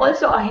 but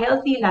also a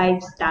healthy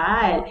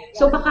lifestyle.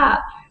 So baka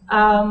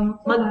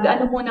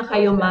mag-ano muna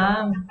kayo,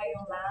 ma'am.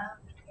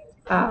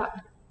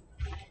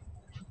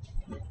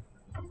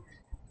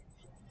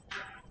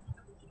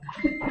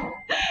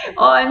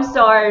 Oh, I'm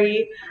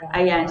sorry.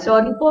 Ayan,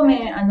 sorry po,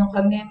 meron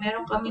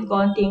kaming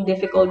konting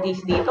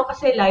difficulties dito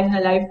kasi live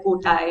na live po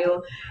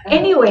tayo.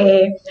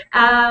 Anyway,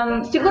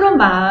 siguro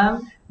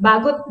ma'am,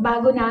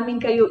 bago namin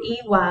kayo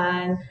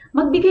iwan,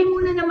 magbigay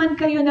muna naman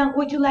kayo ng,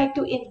 would you like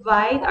to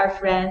invite our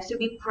friends to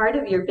be part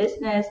of your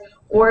business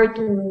or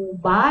to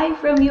buy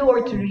from you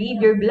or to read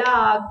your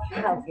blog?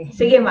 Okay.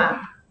 Sige ma'am.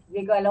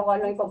 Hindi ko alam kung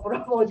ano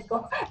ipopromote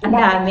ko. Ang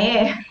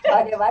dami.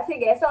 Diba?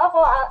 Sige. So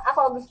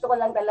ako gusto ko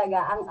lang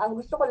talaga, ang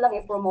gusto ko lang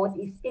i-promote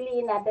is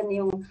piliin natin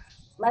yung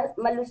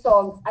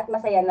malusog at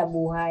masaya na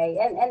buhay.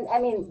 And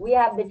I mean, we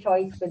have the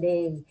choice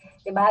today.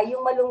 Diba?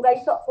 Yung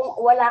malunggay, so kung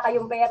wala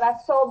kayong pera,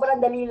 sobrang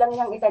dali lang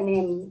niyang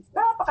itanim.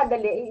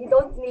 Napakadali. You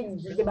don't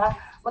need, diba?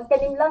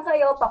 Magtanim lang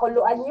kayo,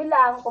 pakuluan nyo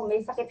lang kung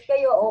may sakit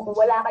kayo o kung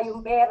wala kayong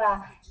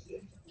pera.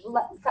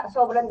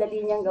 Sobrang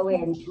dali niyang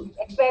gawin.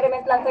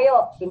 Experiment lang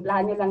kayo.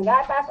 Timplahan nyo lang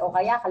gatas o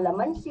kaya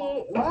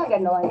kalamansi, mga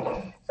ganon.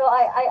 So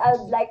I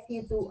would like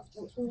you to,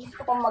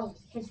 gusto kong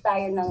mag-choose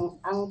tayo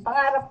ang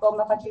pangarap ko,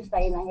 maka-choose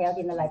tayo ng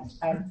healthy na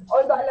lifestyle.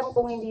 Although alam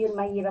kong hindi yun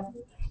mahirap,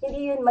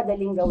 hindi yun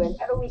madaling gawin,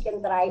 pero we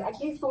can try. At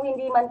least kung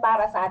hindi man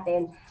para sa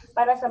atin,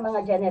 para sa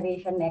mga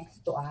generation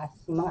next to us.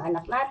 Yung mga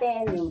anak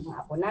natin, yung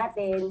mga apo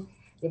natin.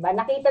 Diba?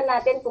 Nakita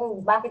natin kung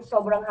bakit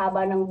sobrang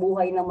haba ng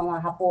buhay ng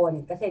mga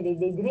Hapon. Kasi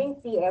they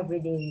drink tea every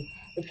day.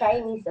 The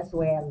Chinese as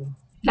well.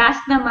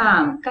 Last na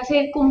ma'am,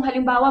 kasi kung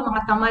halimbawa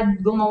mga tamad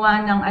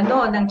gumawa ng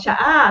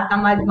tsaa,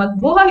 tamad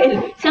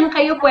mag-boil,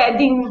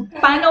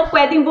 paano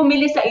pwedeng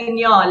bumili sa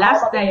inyo?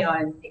 Last na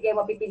yon. Sige,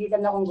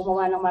 mapipilitan akong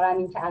gumawa ng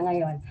maraming tsaa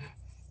ngayon.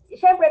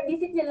 Siyempre,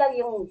 visit nyo lang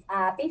yung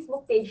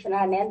Facebook page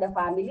namin, The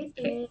Family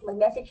Tea.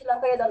 Mag-message lang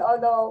kayo doon.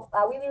 Although,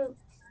 we will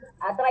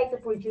try to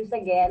produce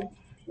again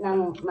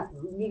ng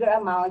bigger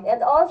amount. And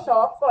also,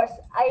 of course,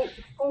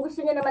 kung gusto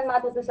niyo naman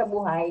matuto sa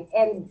buhay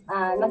and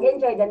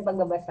mag-enjoy din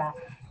pagbabasa,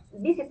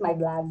 visit my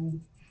blog.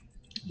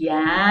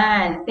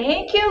 Yan.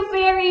 Thank you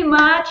very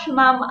much,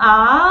 Ma'am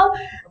Al.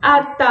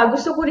 At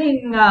gusto ko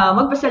rin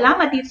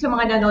magpasalamat dito sa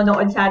mga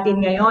nanonood sa atin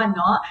ngayon,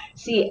 no?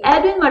 Si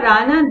Edwin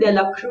Marana de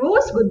la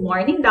Cruz, good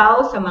morning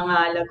daw sa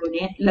mga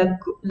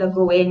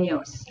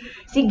Lagueños.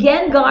 Si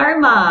Gen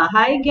Garma,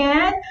 hi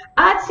Gen.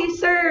 At si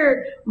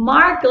Sir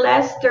Mark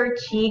Lester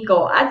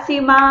Chico. At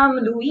si Ma'am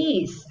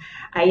Luis.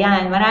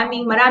 Ayan,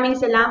 maraming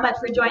salamat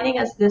for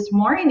joining us this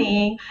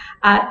morning.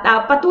 At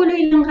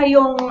patuloy lang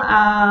kayong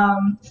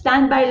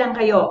standby lang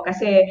kayo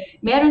kasi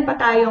meron pa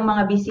tayong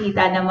mga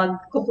bisita na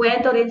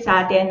magkukwento rin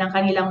sa atin ng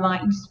kanilang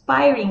mga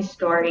inspiring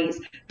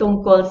stories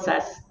tungkol sa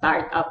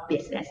startup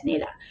business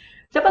nila.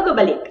 Sa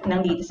pagbabalik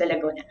ng Dito sa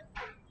Laguna.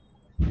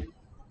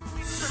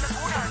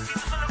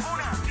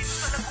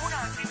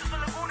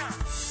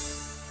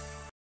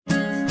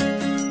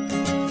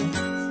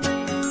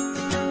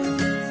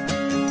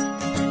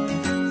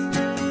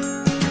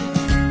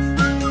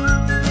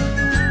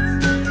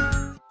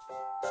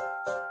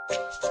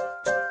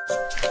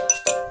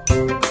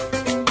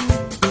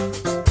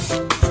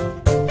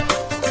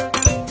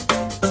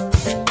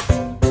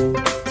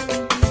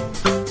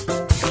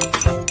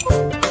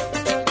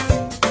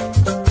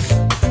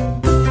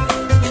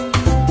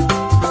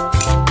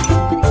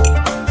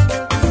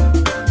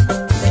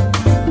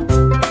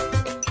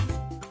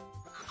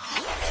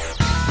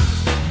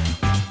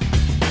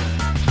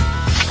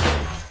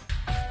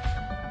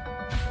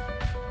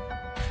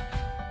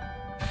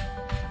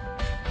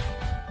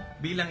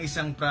 Bilang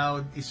isang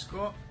proud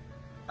isko,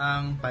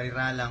 ang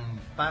pairalang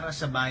para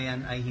sa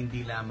bayan ay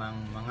hindi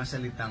lamang mga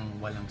salitang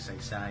walang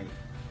saysay,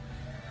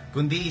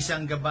 kundi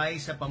isang gabay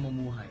sa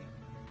pamumuhay.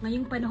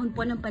 Ngayong panahon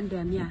po ng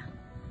pandemya,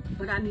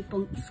 marami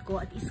pong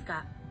isko at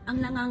iska ang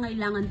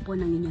nangangailangan po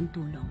ng inyong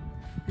tulong.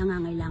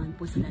 Nangangailangan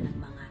po sila ng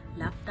mga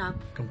laptop,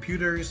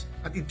 computers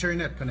at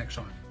internet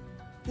connection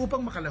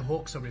upang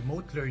makalahok sa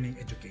remote learning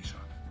education.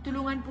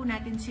 Tulungan po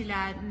natin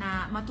sila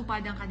na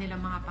matupad ang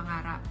kanilang mga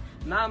pangarap.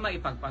 Na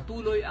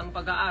maipagpatuloy ang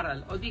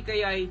pag-aaral o di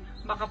kaya'y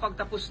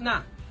makapagtapos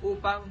na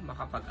upang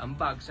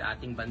makapag-ambag sa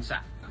ating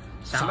bansa.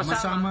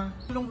 Sama-sama,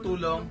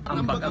 tulong-tulong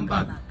ang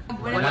pag-ambag.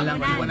 Walang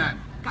iwanan.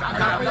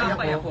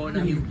 Kaagapay ako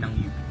ng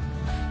iyong.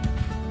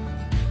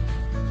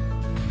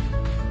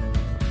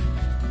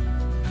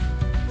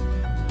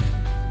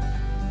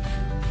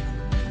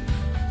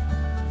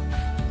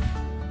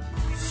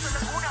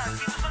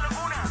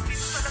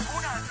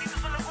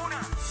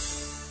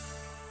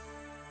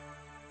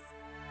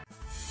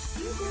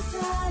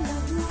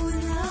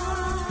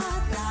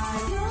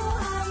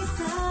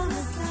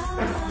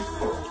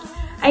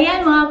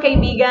 Ayan mga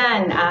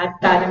kaibigan, at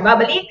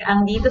nagbabalik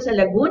ang Dito sa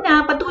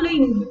Laguna,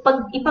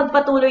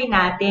 ipagpatuloy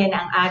natin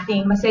ang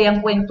ating masayang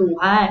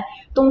kwentuhan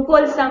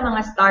tungkol sa mga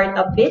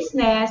startup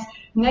business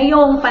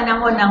ngayong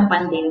panahon ng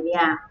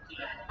pandemya.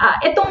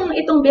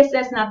 Itong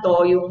business na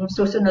to, yung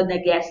susunod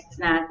na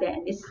guests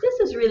natin, this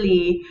is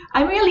really,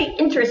 I'm really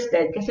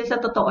interested kasi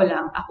sa totoo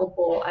lang, ako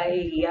po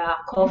ay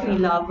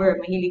coffee lover.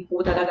 Mahilig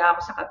po talaga ako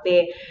sa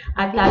kape.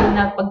 At lalo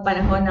na pag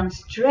panahon ng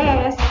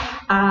stress,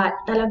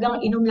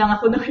 talagang inom lang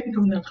ako ng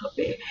inom ng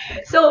kape.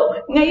 So,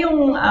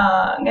 ngayong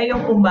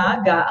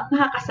umaga, ang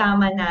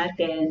makakasama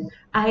natin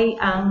ay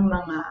ang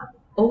mga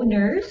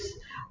owners,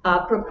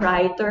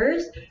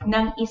 proprietors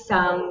ng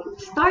isang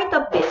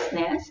startup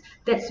business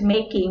that's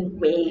making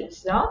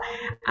waves, no?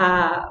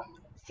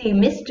 Si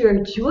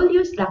Mr.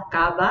 Julius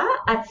Lacaba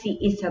at si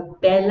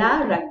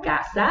Isabella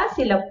Ragasa,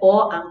 sila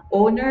po ang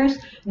owners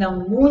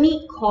ng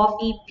Muni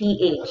Coffee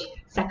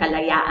PH sa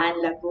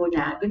Kalayaan,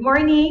 Laguna. Good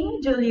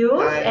morning,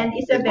 Julius and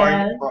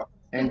Isabel.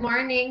 Good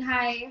morning,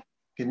 hi.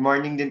 Good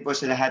morning din po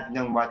sa lahat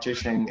ng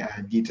watchers ng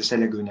dito sa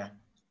Laguna.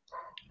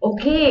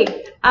 Okay.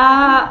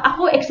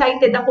 Ako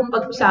excited akong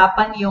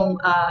pag-usapan yung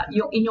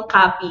inyong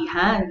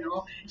kapihan,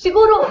 no?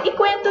 Siguro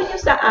ikwento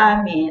niyo sa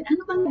amin,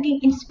 ano bang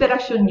naging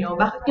inspirasyon niyo?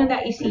 Bakit niyo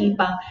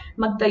naisipang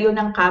magtayo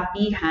ng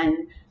kapihan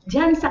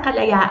diyan sa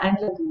Kalayaan,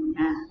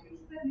 Laguna?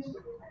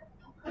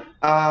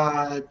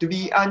 To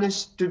be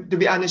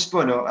honest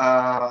po, no,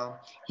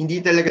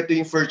 hindi talaga 'to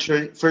yung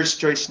first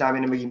choice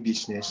namin na maging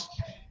business.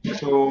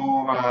 So,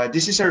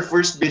 this is our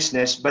first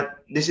business,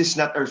 but this is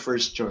not our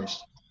first choice.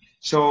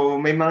 So,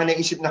 may mga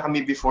naisip na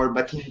kami before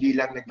but hindi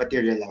lang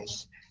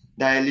nag-materialize.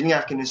 Dahil yun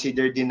nga,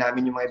 kinonsider din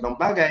namin yung mga ibang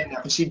bagay na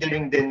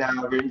considering din na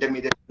we're in the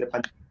middle of the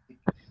pandemic.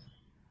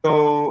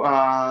 So,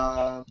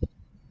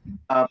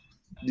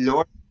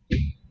 Lord,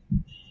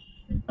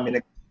 kami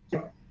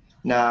nag-isip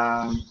na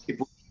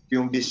ipunin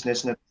yung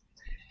business na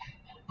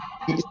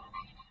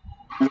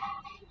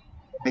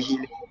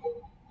mahilig.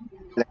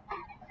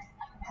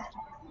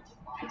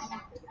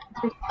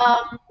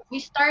 We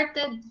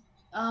started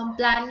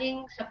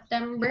planning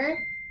September.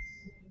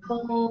 So,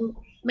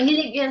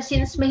 mahilig yan.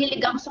 Since mahilig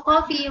ako sa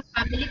coffee, yung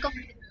family ko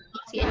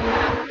coffee and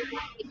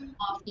yung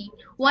coffee.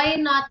 Why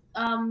not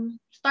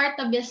start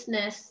a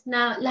business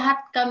na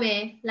lahat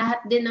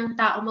din ng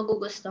tao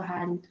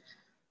magugustuhan.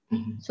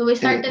 So, we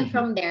started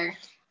from there.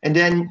 And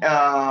then,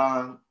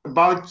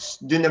 about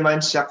dun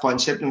naman sa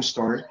concept ng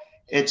store,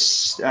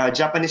 it's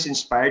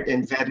Japanese-inspired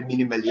and very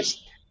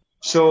minimalist.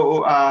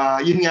 So,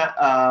 yun nga,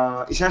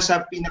 isa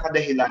sa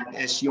pinakadahilan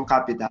is yung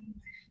capital.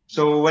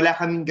 So, wala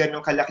kaming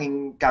ganong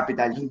kalaking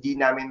capital. Hindi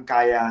namin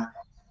kaya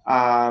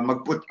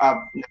mag-put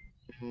up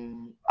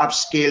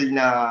upscale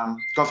na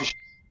coffee shop.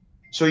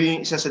 So,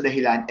 yun yung isa sa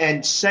dahilan. And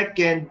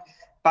second,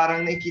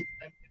 parang nakikita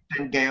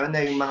natin ngayon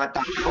na yung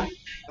mga tao,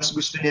 mas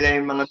gusto nila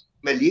yung mga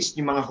minimalist,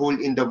 yung mga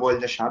hole-in-the-wall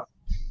na shop.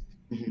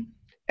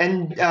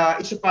 And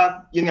isa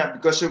pa, yun nga,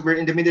 because we're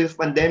in the middle of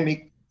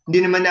pandemic,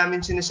 hindi naman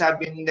namin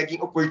sinasabing naging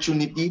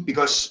opportunity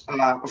because,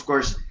 of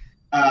course,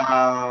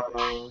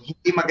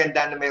 hindi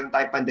maganda na mayroon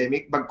tayong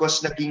pandemic.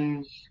 Bagkos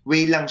naging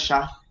way lang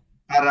siya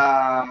para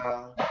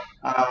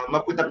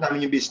ma-put up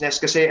namin yung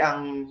business. Kasi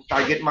ang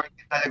target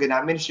market talaga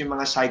namin is yung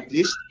mga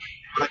cyclists,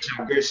 mga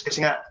joggers.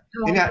 Kasi nga,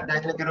 yun nga,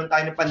 dahil nagkaroon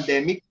tayo ng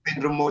pandemic,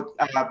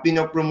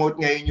 pinopromote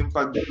ngayon yung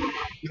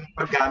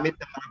paggamit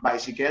ng mga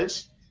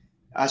bicycles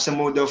as a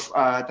mode of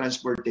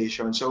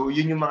transportation. So,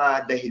 yun yung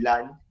mga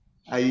dahilan.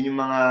 Yun yung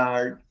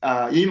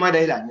mga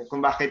dahilan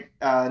kung bakit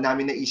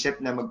namin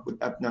naisip na mag-put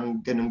up ng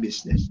ganung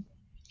business.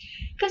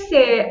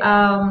 Kasi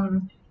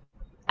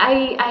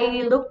I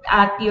looked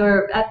at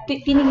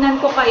tinignan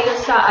ko kayo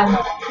sa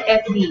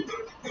FB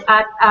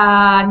at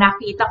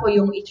nakita ko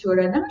yung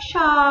itsura ng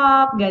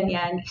shop,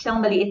 ganyan,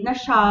 isang maliit na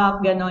shop,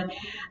 ganon.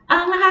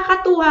 Ang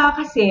nakakatuwa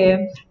kasi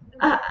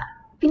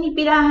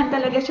pinipilahan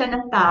talaga siya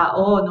ng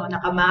tao, no?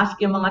 Nakamask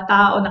yung mga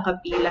tao,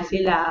 nakapila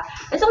sila.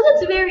 So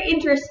that's very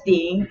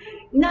interesting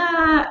na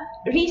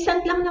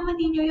recent lang naman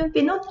ninyo yung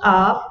pinut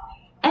up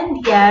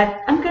and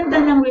yet, ang ganda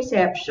ng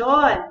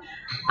reception.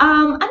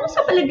 Ano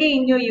sa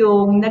palagay nyo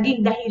yung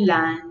naging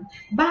dahilan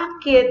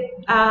bakit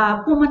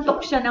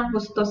pumatok siya ng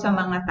gusto sa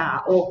mga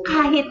tao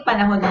kahit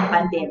panahon ng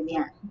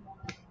pandemya?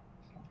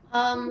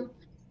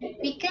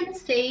 We can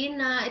say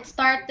na it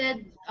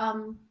started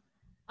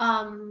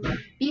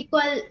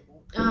people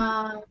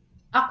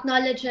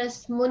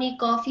acknowledges Muni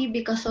Coffee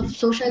because of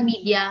social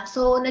media.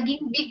 So,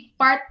 naging big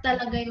part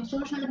talaga yung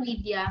social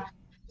media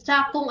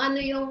sa kung ano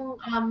yung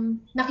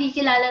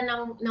nakikilala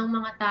ng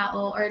mga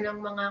tao or ng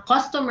mga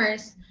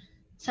customers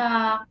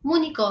sa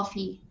Muni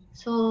Coffee.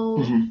 So,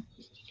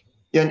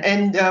 Yun.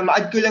 And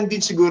ma-add ko lang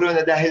din siguro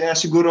na dahil nga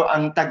siguro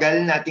ang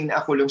tagal nating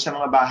naakulong sa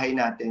mga bahay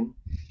natin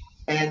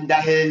and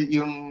dahil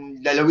yung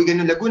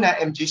lalawigan ng Laguna,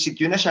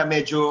 MGCQ na siya,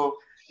 medyo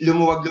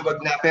lumuwag-luwag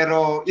na.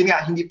 Pero yun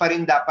nga, hindi pa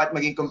rin dapat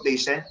maging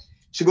complacent.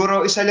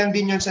 Siguro isa lang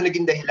din yun sa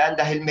naging dahilan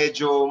dahil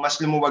medyo mas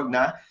lumuwag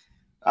na.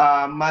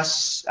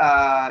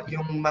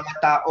 Yung mga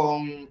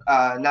taong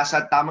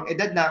nasa tamang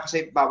edad na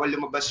kasi bawal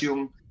lumabas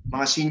yung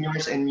mga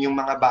seniors and yung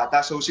mga bata.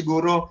 So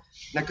siguro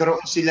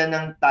nagkaroon sila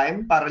ng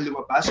time para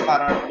lumabas.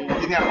 Parang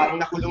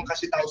nakulong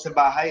kasi tayo sa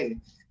bahay.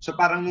 So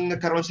parang nung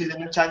nagkaroon sila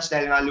ng chance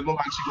dahil nga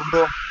lumabas,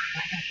 siguro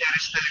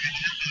interest talaga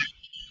nila.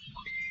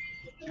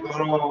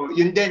 Siguro,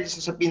 yun din, isa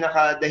sa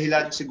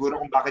pinaka-dahilan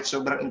siguro kung bakit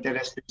sobrang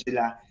interested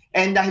sila.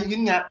 And dahil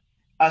yun nga,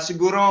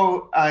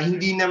 siguro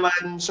hindi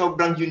naman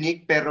sobrang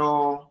unique,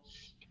 pero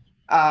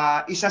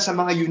isa sa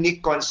mga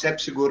unique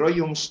concept siguro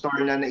yung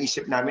store na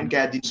naisip namin,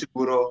 kaya din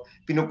siguro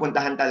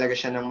pinupuntahan talaga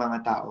siya ng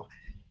mga tao.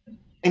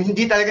 And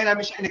hindi talaga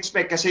namin siya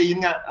in-expect kasi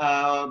yun nga,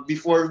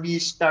 before we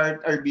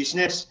start our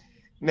business,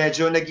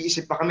 medyo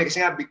nag-iisip pa kami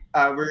kasi nga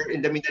we're in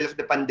the middle of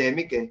the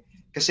pandemic eh.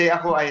 Kasi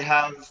ako, I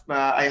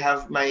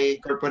have my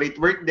corporate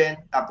work din,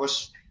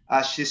 tapos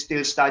she's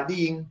still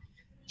studying.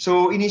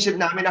 So inisip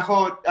namin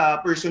ako,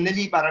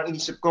 personally, parang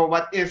inisip ko,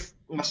 what if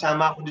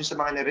masama ako dun sa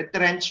mga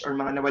na-retrench or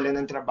mga nawalan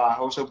ng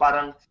trabaho. So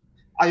parang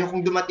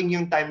ayokong dumating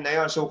yung time na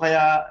yon. So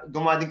kaya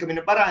gumawa din kami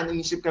ng paraan,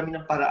 inisip kami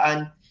ng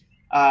paraan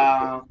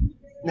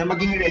na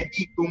maging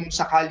ready kung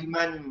sakali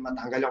man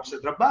matanggal ako sa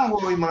trabaho,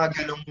 yung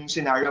mga ganong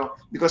scenario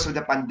because of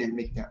the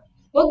pandemic nga.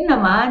 Wag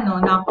naman, no,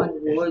 knock on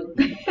wood.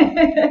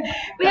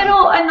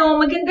 Pero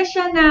maganda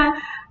siya na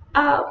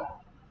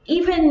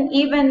even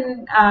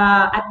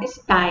at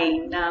this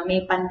time na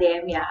may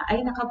pandemya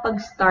ay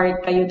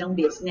nakapag-start kayo ng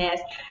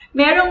business.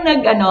 Merong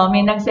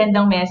may nag-send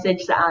ng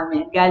message sa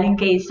amin galing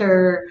kay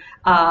Sir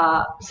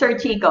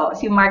Chico,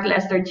 si Mark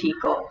Lester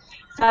Chico.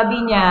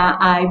 Sabi niya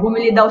ay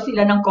bumili daw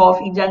sila ng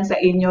coffee dyan sa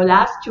inyo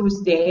last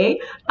Tuesday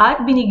at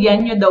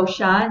binigyan niyo daw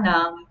siya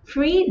ng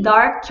free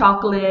dark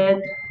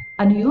chocolate.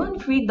 Ano yun?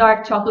 Free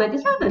dark chocolate.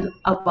 Is that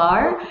a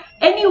bar?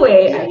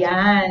 Anyway,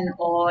 ayan.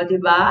 O, di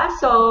ba?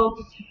 So,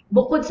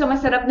 bukod sa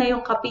masarap na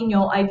yung kape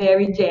nyo, ay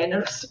very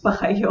generous pa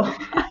kayo.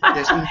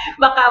 Yes.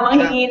 Baka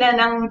manghingi na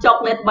ng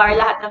chocolate bar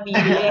lahat na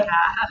bibili,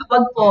 ha?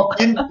 Wag po.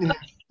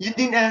 Yun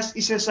din as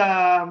isa sa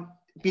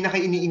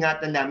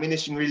pinaka-iniingatan namin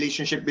is yung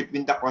relationship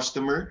between the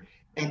customer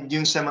and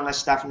yung sa mga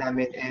staff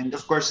namin and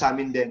of course sa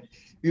amin din.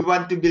 We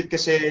want to build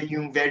kasi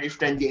yung very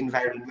friendly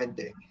environment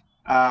eh.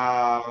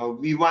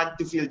 We want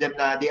to feel them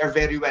na they are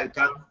very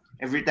welcome.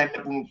 Every time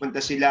na pumupunta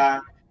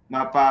sila,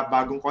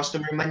 bagong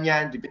customer man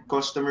yan, repeat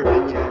customer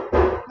man yan,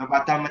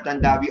 bata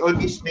matanda, we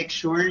always make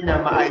sure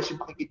na maayos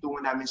yung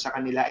pakikitungo namin sa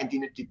kanila and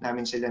tinutreat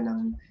namin sila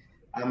ng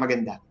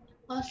maganda.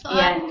 Also,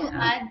 Yeah. to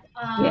add,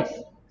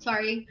 Yes.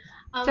 sorry,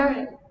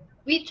 Sorry.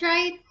 we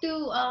try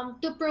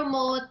to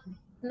promote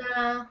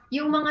na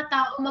yung mga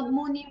tao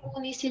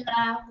magmuni-muni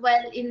sila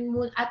while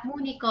at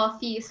Muni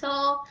Coffee.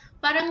 So,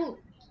 parang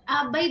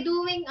by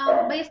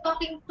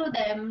talking to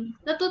them,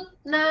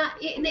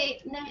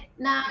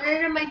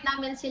 na-remind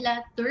namin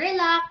sila to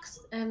relax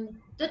and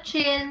to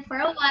chill for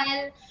a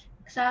while.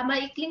 Sa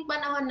maikling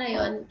panahon na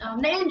yon,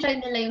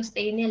 na-enjoy nila yung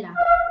stay nila.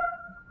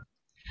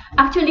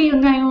 Actually,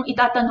 yun nga yung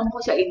itatanong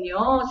ko sa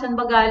inyo. Saan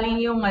ba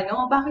galing yung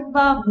bakit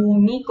ba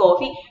Moony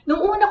Coffee?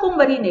 Nung una kong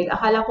marinig,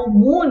 akala ko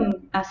Moon,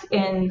 as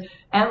in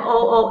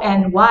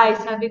M-O-O-N-Y.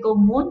 Sabi ko,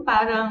 Moon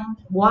parang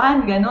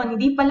buwan, ganon.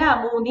 Hindi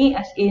pala, Moony,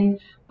 as in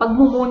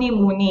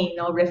pagmumuni-muni,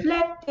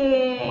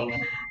 reflecting,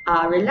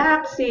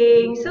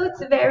 relaxing. So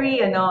it's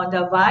very,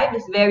 the vibe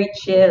is very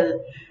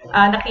chill.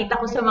 Nakita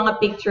ko sa mga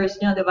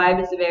pictures nyo, the vibe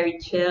is very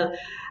chill.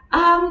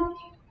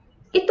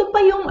 Ito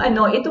pa yung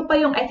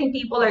I think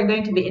people are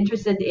going to be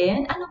interested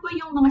in. Ano ba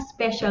yung mga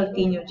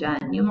specialty nyo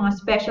dyan? Yung mga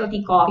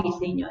specialty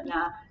coffees ninyo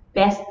na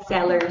best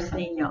sellers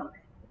ninyo?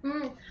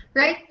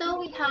 Right now,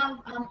 we have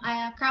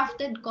a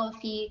crafted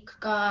coffee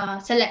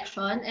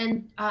selection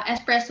and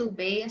espresso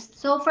based.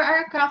 So for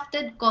our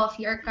crafted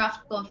coffee or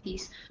craft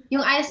coffees,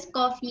 yung iced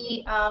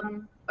coffee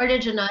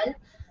original,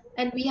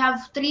 and we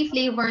have 3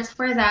 flavors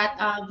for that,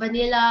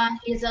 vanilla,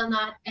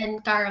 hazelnut,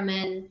 and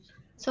caramel.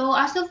 So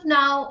as of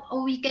now,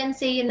 we can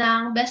say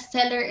na best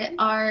seller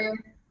are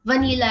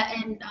vanilla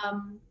and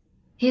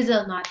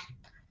hazelnut.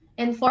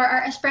 And for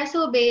our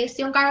espresso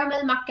base, yung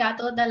caramel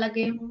macchiato talaga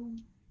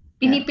yung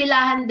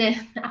pinipilahan din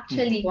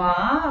actually.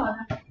 Wow.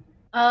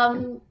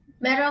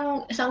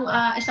 Merong isang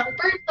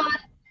person,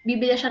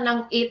 bibili siya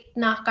ng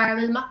 8 na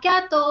caramel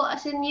macchiato,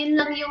 as in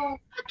yun lang yung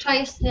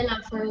choice nila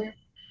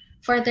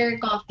for their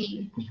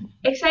coffee.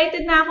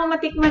 Excited na ako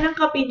matikman ng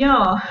kape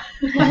nyo.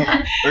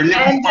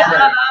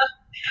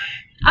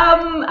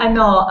 And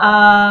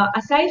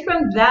aside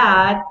from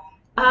that,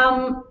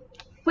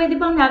 pwede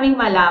bang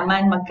naming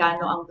malaman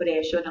magkano ang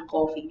presyo ng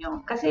coffee nyo?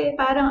 Kasi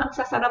parang ang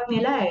sasarap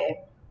nila eh.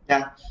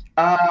 Yeah.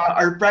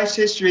 Our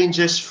prices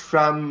ranges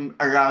from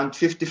around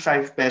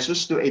 55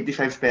 pesos to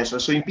 85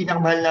 pesos. So yung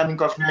pinakamahal namin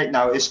coffee right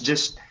now is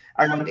just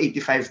around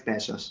 85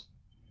 pesos.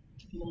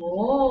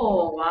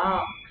 Oh,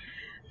 wow.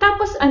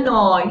 Tapos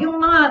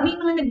yung may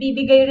mga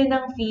nagbibigay rin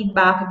ng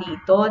feedback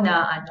dito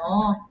na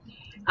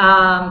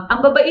ang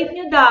babait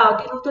nyo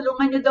daw,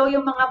 tinutulungan nyo daw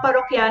yung mga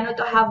parokyano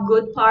to have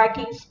good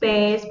parking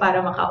space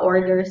para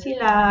maka-order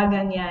sila,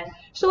 ganyan.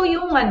 So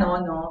yung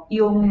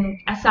yung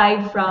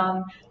aside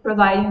from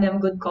providing them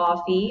good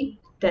coffee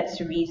that's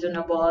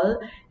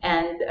reasonable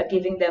and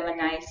giving them a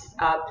nice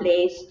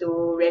place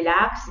to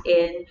relax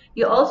in,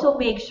 you also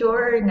make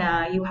sure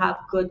na you have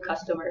good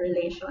customer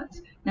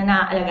relations, na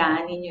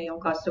naalagaan ninyo yung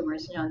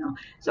customers nyo, no?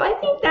 So I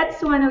think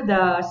that's one of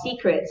the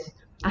secrets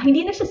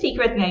Hindi na siya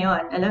secret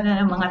ngayon. Alam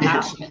na ng mga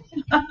tao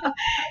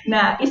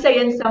na isa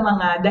yan sa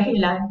mga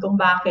dahilan kung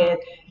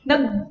bakit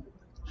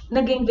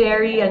naging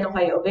very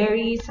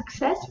very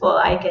successful,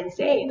 I can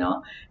say, no?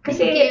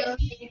 Kasi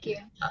Thank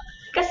you.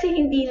 Kasi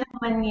hindi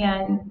naman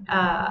yan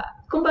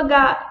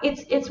kumbaga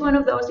it's one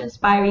of those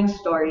inspiring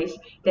stories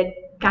that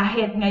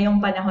kahit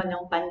ngayong panahon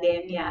ng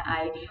pandemya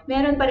ay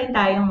meron pa rin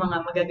tayong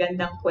mga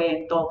magagandang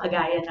kwento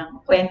kagaya ng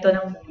kwento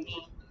ng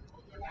movie.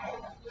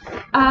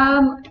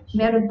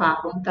 Meron pa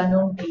akong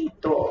tanong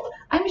dito.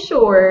 I'm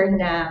sure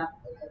na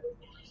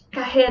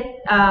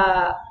kahit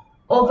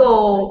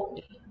although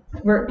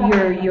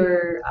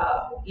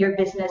your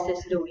business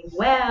is doing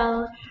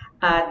well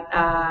at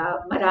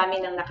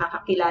marami nang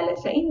nakakakilala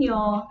sa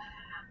inyo,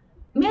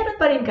 meron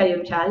pa rin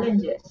kayong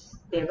challenges,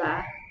 di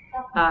ba?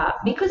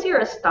 Because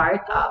you're a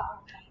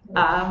startup,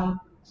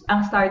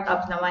 ang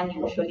startups naman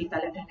usually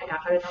talaga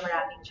nagkakaroon ng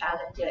maraming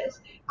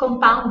challenges.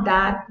 Compound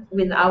that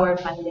with our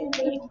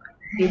pandemic.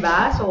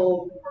 Diba?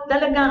 So,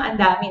 talagang ang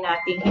dami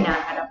nating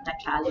hinaharap na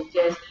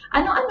challenges.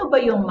 Ano-ano ba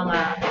yung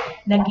mga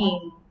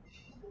naging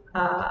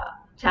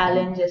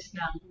challenges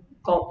ng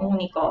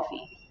Muni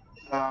Coffee?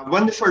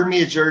 One of our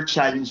major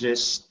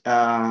challenges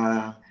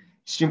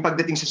is yung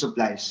pagdating sa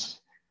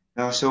supplies.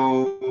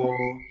 So,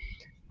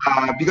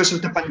 because of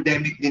the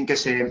pandemic din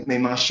kasi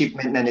may mga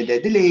shipment na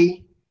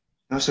nade-delay.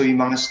 So, yung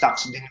mga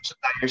stocks din ng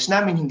suppliers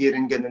namin hindi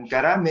rin ganun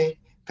karami.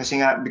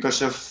 Kasi nga, because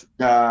of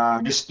the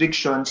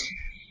restrictions,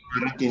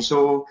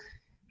 so,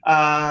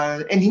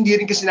 and hindi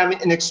rin kasi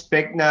namin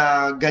in-expect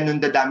na ganun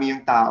dadami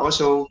yung tao.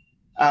 So,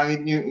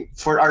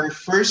 for our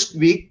first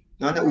week,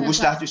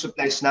 naubos lahat yung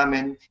supplies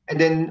namin. And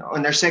then,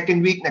 on our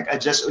second week,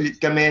 nag-adjust ulit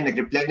kami,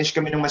 nag-replenish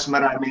kami ng mas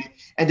marami.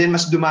 And then,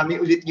 mas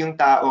dumami ulit yung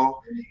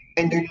tao.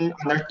 And then,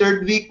 on our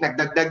third week,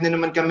 nagdagdag na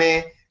naman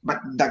kami, but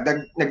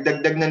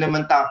nagdagdag na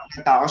naman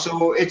ng tao.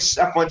 So, it's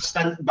a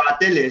constant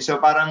battle eh. So,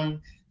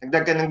 parang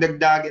nagdagdag ng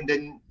dagdag and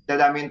then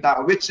dadami yung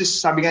tao. Which is,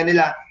 sabi nga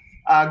nila,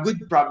 good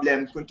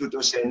problem kung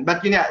tutusin.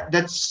 But yun nga,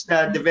 that's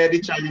the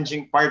very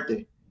challenging part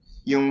eh.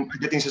 Yung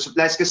pagdating sa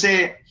supplies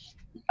kasi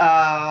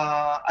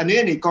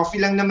coffee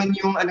lang naman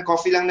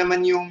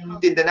yung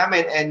tinda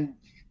namin and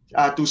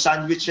 2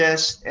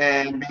 sandwiches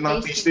and may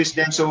mga pastries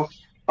din. So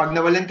pag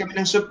nawalan kami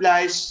ng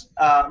supplies,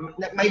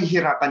 may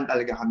hirapan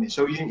talaga kami.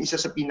 So yun isa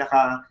sa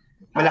pinaka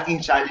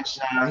malaking challenge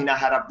na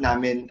hinaharap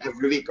namin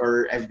every week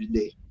or every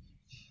day.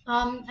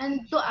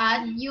 And to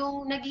add,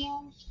 yung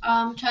naging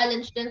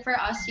challenge din for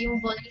us, yung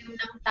volume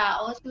ng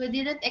tao. So we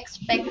didn't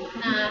expect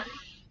na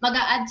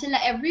mag-a-add sila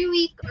every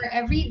week or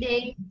every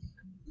day.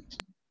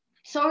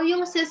 So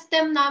yung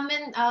system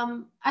namin,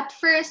 at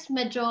first,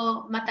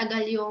 medyo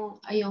matagal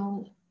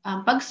yung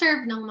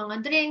pag-serve ng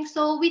mga drinks.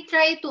 So we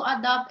try to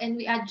adapt and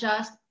we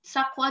adjust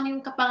sa kung ano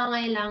yung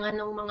kapangangailangan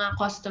ng mga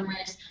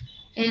customers.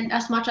 And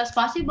as much as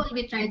possible,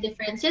 we try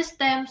different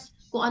systems,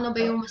 kung ano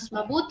ba yung mas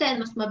mabuti,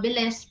 mas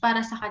mabilis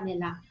para sa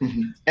kanila.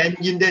 And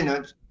yun din,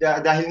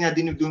 dahil nga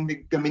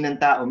dinudumig kami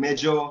ng tao,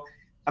 medyo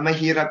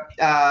mahirap,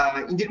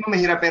 hindi naman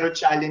mahirap pero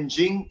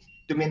challenging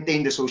to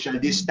maintain the social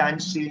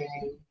distancing,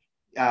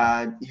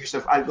 use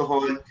of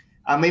alcohol.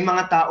 May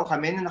mga tao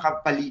kami na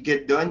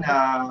nakapaligid doon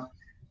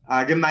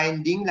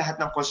reminding lahat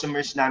ng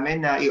customers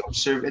namin na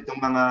i-observe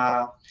itong mga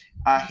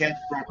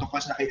health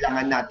protocols na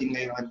kailangan natin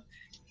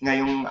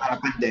ngayong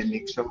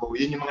pandemic. So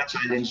yun yung mga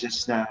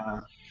challenges na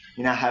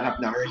hinaharap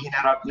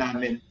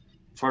namin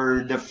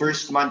for the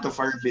first month of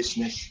our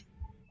business.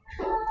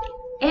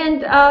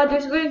 And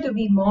there's going to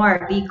be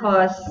more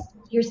because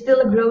you're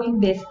still a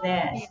growing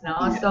business, no?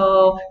 Yeah. So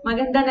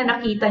maganda na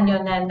nakita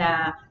nyo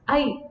na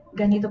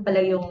ganito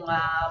pala yung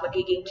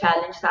magiging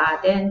challenge sa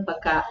atin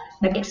pagka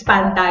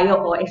nag-expand tayo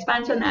o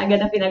expansion na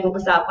agad ang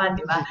pinag-uusapan,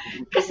 di ba?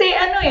 Kasi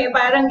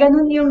parang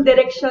ganun yung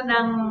direction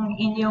ng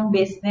inyong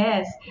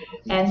business.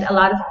 And a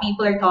lot of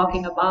people are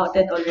talking about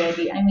it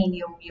already. I mean,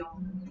 yung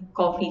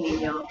coffee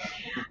ninyo.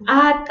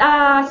 At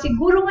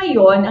siguro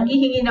ngayon, ang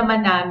hihingi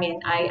naman namin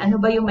ay ano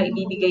ba yung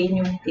maibibigay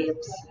ninyong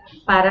tips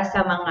para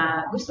sa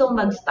mga gustong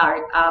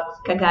mag-start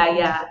up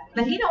kagaya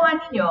ng ginawa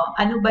ninyo?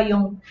 Ano ba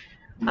yung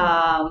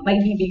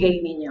maibibigay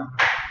ninyo?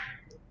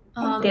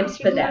 Tips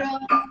for them.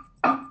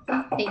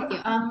 Thank you.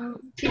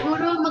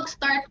 Siguro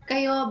mag-start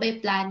kayo by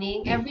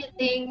planning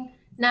everything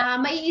na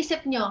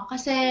maiisip nyo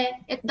kasi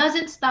it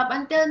doesn't stop.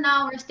 Until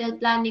now, we're still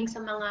planning sa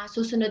mga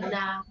susunod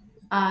na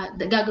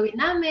gagawin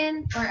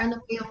namin or ano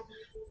po yung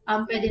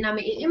pwede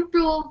namin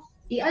i-improve,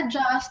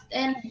 i-adjust,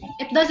 and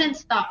it doesn't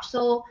stop.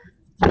 So,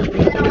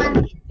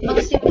 kailangan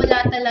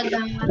magsimula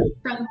talaga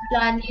from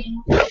planning.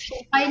 So,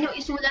 kaya nyo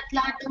isulat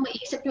lahat ng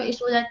maiisip nyo,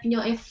 isulat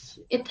nyo if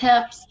it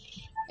helps.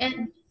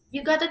 And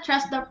you gotta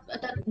trust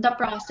the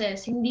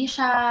process. Hindi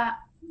siya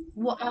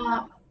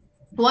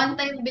one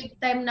time, big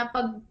time na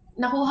pag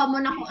nakuha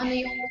mo na kung ano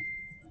yung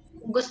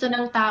gusto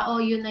ng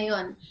tao, yun na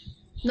yun.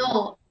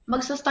 No,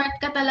 magsa-start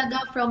ka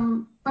talaga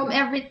from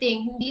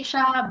everything. Hindi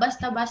siya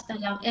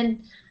basta-basta lang.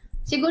 And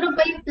siguro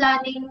by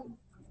planning,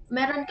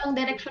 meron kang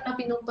direction na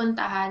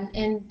pinupuntahan.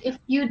 And if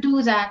you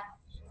do that,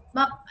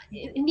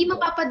 hindi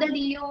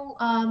mapapadali yung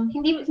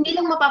hindi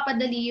lang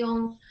mapapadali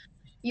yung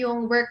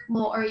yung work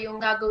mo or yung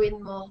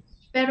gagawin mo.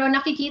 Pero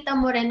nakikita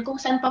mo rin kung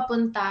saan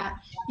papunta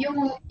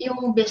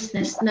yung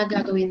business na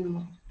gagawin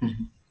mo.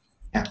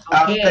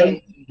 Okay.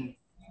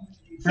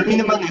 For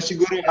me naman,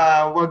 siguro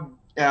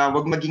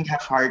wag maging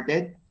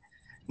half-hearted.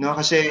 No,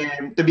 kasi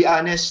to be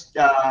honest,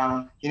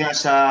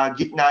 sa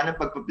gitna ng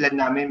pagpa-plan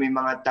namin, may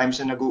mga times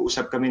na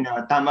nag-uusap kami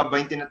na tama ba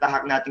yung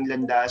tinatahak nating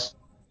landas?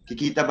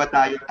 Kikita ba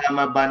tayo?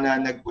 Tama ba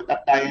na nag-put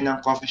up tayo ng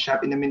coffee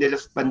shop in the middle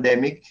of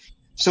pandemic?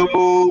 So,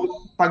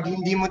 pag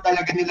hindi mo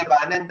talaga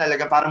nilabanan,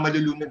 talaga parang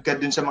malulunod ka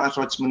dun sa mga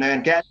thoughts mo na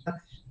yun. Kaya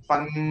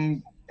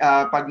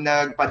pag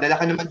nagpadala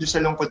ka naman dun sa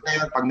lungkot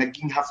na yun, pag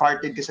naging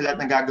half-hearted ka sa lahat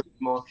ng gagawin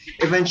mo,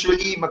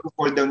 eventually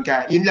mag-fall down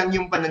ka. Yun lang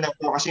yung pananaw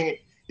ko kasi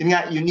yun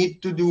nga, you need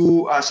to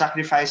do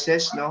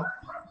sacrifices, no?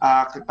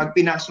 Pag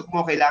pinasok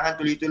mo, kailangan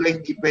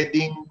tuloy-tuloy, hindi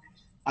pwedeng,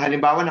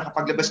 halimbawa,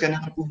 nakapaglabas ka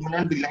ng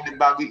puhunan, biglang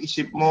nagbago yung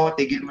isip mo,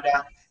 tigil mo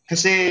na.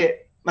 Kasi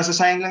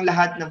masasayang lang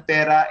lahat ng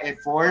pera,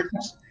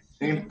 efforts,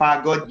 yung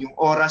pagod, yung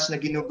oras na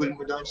ginugol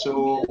mo doon.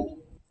 So,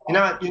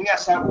 yun nga,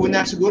 sa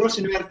una, siguro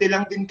sinuwerte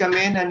lang din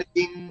kami na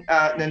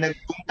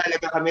nag-boom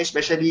talaga kami,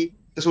 especially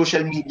sa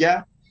social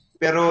media.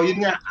 Pero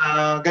yun nga,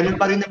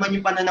 ganun pa rin naman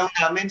yung pananaw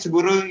namin.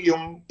 Siguro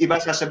yung iba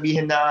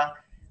sasabihin na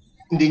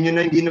hindi nyo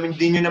naman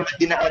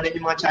dinaanan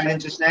yung mga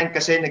challenges na yan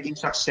kasi naging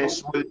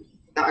successful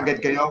na agad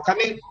kayo.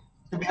 Kami,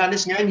 to be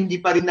honest ngayon, hindi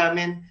pa rin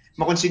namin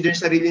makonsider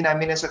sarili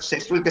namin na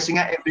successful kasi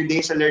nga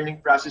everyday is a learning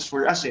process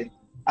for us eh.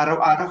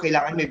 Araw-araw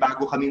kailangan may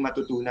bago kaming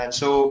matutunan.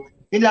 So,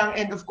 yun lang.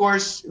 And of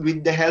course,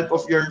 with the help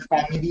of your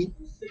family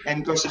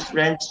and closest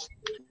friends,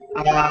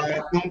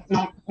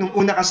 nung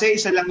una kasi,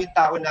 isa lang yung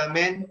tao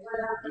namin,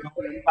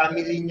 yung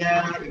family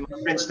niya, yung mga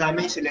friends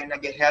namin, sila yung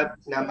nag-help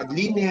na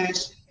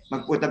maglinis,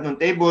 mag-put up ng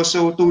table.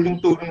 So,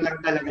 tulong-tulong lang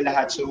talaga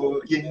lahat.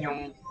 So, yun yung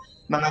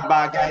mga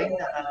bagay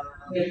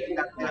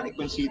na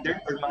i-consider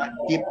or mga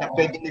tip na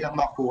pwede nilang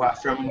makuha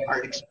from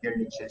our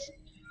experiences.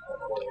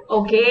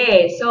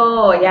 Okay,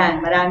 so yan,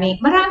 marami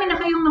na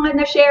kayong mga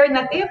na-share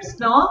na tips,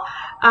 no?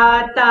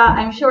 At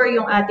I'm sure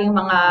yung ating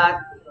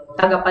mga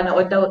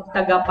tagapanood,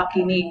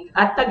 tagapakinig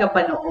at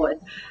tagapanood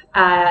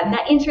na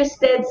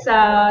interested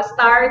sa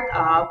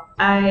startup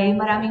ay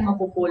maraming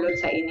mapupulot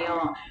sa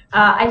inyo.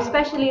 I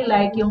especially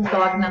like yung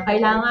thought na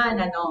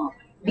kailangan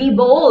be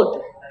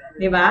bold.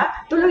 Diba?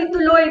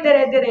 Tuloy-tuloy,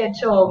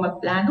 dire-diretso,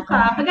 magplano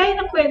ka. Kagaya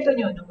ng kwento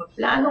nyo,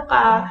 magplano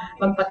ka,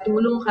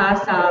 magpatulong ka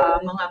sa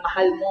mga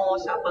mahal mo,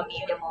 sa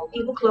pamilya mo,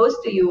 people close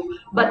to you,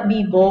 but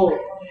be bold.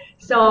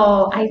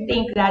 So, I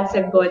think that's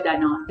a good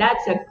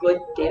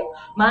tip.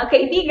 Mga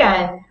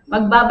kaibigan,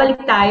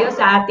 magbabalik tayo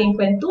sa ating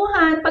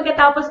kwentuhan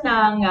pagkatapos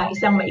ng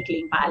isang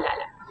maikling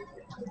paalala.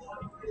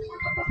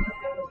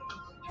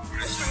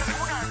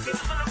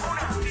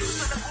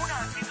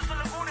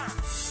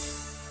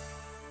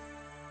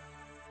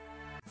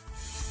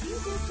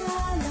 Dito sa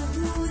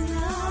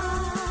Laguna,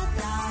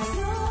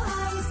 tayo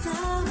ay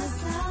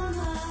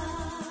sama-sama.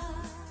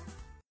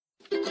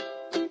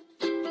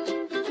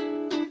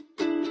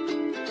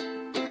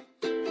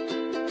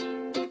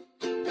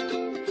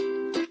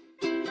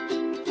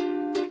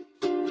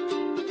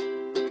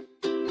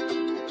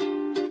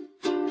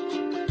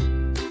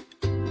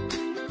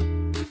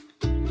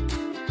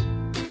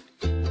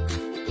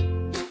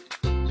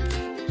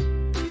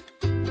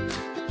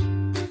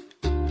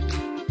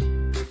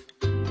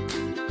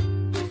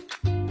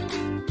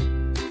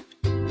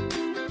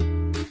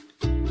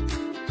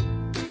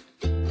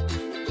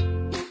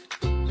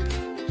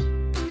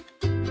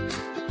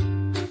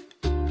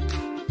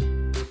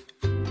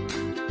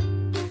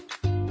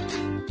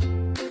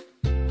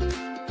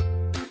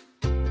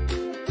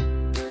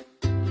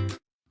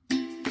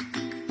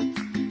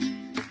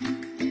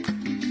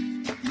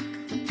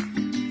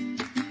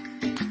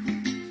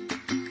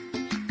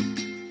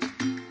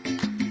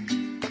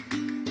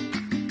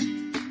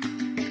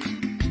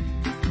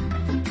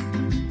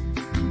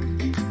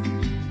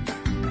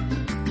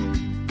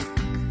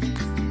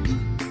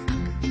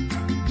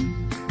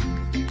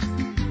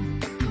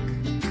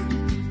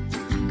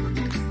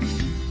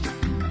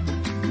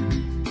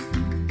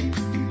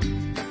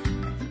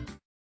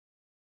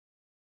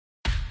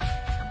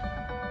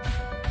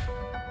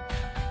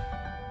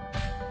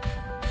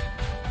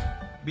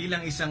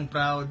 Bilang isang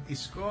proud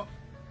isko,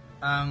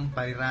 ang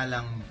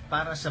pairalang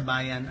para sa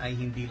bayan ay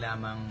hindi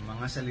lamang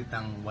mga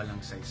salitang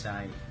walang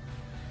saysay,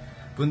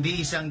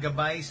 kundi isang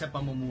gabay sa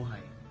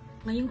pamumuhay.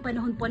 Ngayong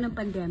panahon po ng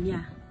pandemya,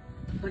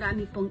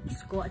 marami pong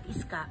isko at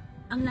iska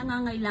ang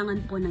nangangailangan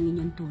po ng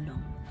inyong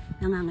tulong.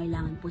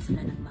 Nangangailangan po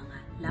sila ng mga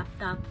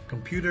laptop,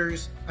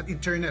 computers at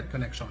internet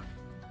connection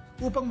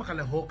upang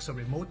makalahok sa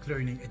remote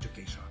learning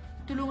education.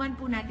 Tulungan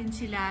po natin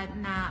sila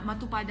na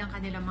matupad ang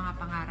kanilang mga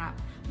pangarap.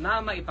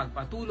 Na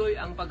maipagpatuloy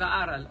ang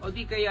pag-aaral o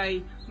di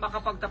kaya'y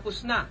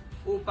makapagtapos na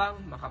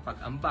upang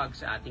makapag-ambag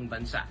sa ating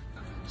bansa.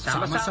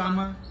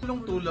 Sama-sama,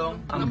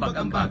 tulong-tulong ang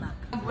pag-ambag.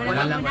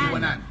 Walang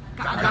iwanan.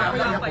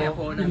 Kaagapay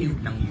ako ng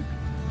iyong.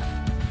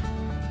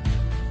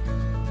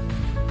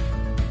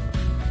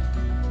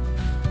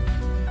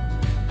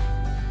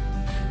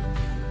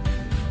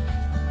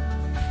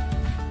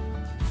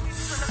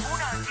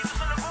 Dito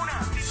sa Laguna,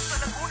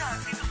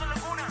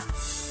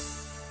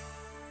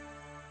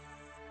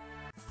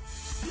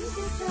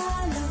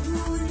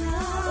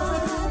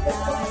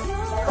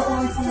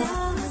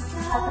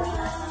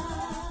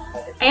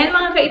 Ayan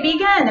mga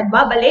kaibigan,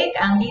 nagbabalik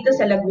ang dito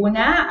sa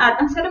Laguna at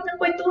ang sarap ng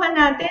kwentuhan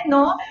natin,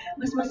 no?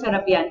 Mas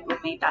masarap yan kung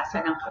may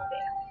tasa ng kape.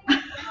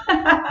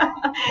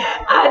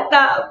 At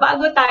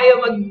bago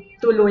tayo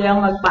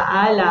magtuluyang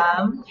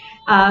magpaalam,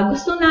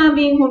 gusto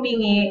namin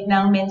humingi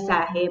ng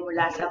mensahe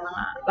mula sa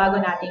mga bago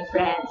nating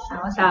friends,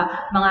 no? Sa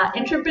mga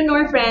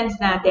entrepreneur friends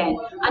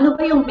natin. Ano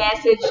ba yung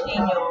message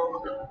ninyo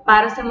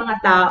para sa mga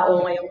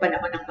tao ngayong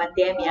panahon ng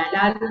pandemya,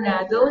 lalo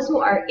na those who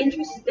are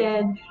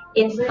interested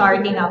in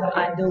starting up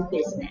a new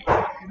business?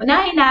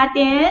 Unahin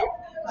natin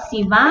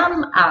si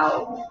Ma'am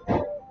Au.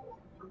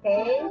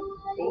 Okay?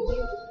 Thank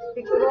you.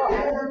 Siguro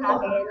ang sa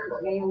akin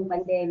ngayong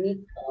pandemic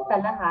sa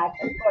lahat,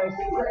 of course,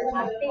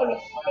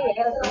 stay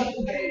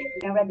healthy.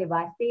 Remember, di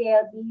ba? Stay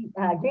healthy,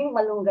 drink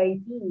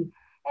malunggay tea.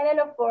 And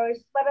then of course,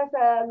 para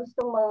sa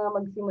gustong mga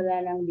magsimula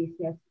ng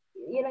business,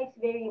 you know, it's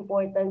very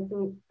important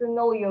to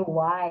know your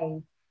why.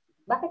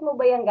 Bakit mo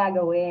ba yan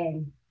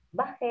gagawin?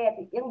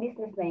 Bakit? Yung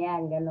business na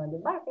yan,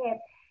 gano'n.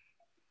 Bakit?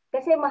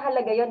 Kasi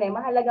mahalaga yun eh.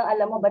 Mahalagang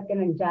alam mo ba't ka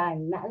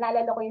nandyan.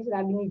 Naalala ko yung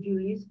sinabi ni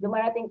Julius,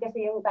 dumarating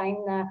kasi yung time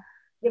na,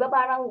 di ba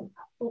parang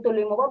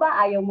tutuloy mo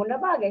ba? Ayaw mo na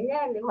ba?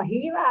 Ganyan.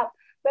 Mahirap.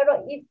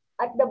 Pero if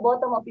at the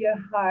bottom of your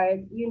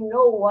heart, you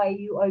know why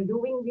you are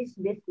doing this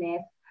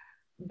business,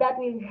 that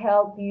will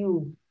help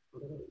you.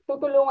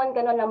 Tutulungan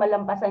ka na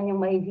malampasan yung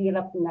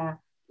mahihirap na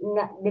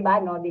 'di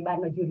ba no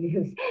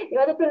Julius, di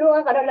ba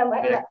tutulungan ka na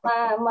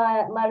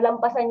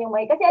malampasan yung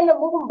may, kasi alam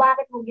mo kung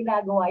bakit mo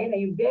ginagawa yun,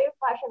 you're very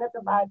passionate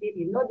about it,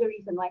 you know the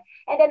reason why.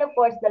 And then of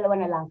course,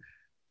 dalawa na lang,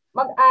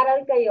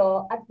 mag-aral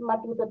kayo at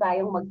matuto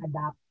tayong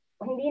mag-adapt.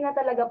 Hindi na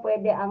talaga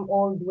pwede ang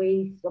old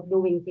ways of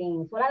doing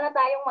things, wala na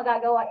tayong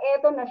magagawa,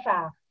 eto na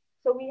siya.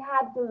 So we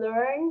have to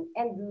learn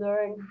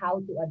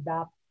how to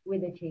adapt with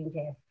the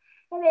changes.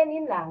 And then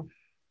yun lang.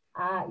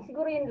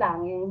 Siguro yun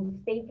lang,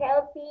 yung stay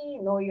healthy,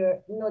 know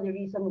the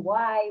reason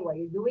why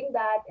you're doing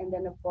that, and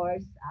then of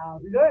course,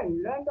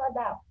 learn to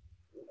adapt,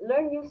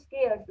 learn new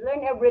skills,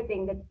 learn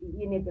everything that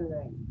you need to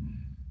learn.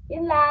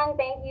 Yun lang,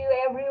 thank you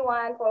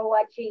everyone for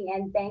watching,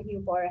 and thank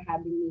you for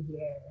having me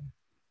here.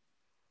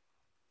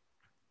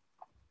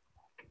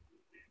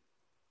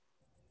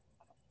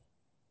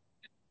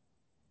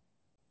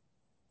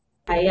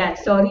 Ayan,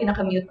 sorry,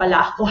 nakamute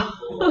pala ako.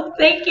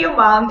 Thank you,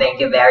 Ma'am.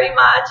 Thank you very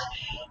much.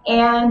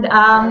 And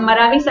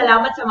maraming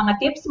salamat sa mga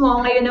tips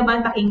mo. Ngayon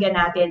naman, pakinggan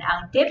natin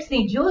ang tips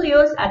ni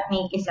Julius at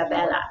ni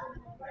Isabella.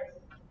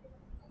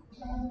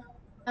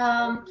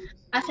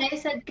 As I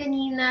said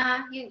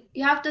kanina, you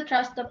have to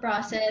trust the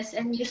process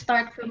and you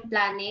start from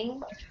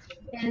planning.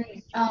 And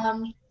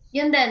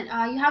yun din,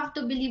 you have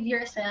to believe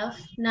yourself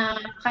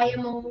na kaya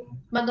mong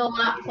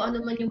magawa kung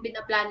ano man yung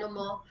pinaplano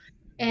mo.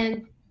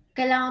 And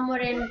kailangan mo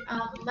rin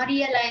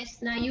ma-realize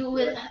na you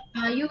will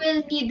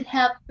need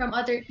help from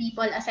other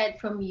people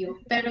aside from you.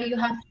 Pero you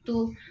have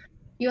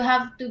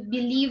to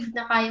believe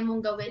na kaya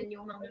mong gawin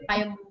yung mga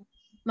kaya mong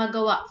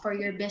magawa for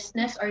your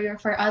business or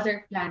for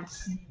other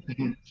plans.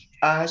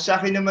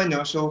 Sa akin naman,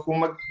 no, so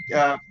kung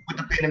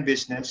mag-put up ng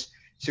business,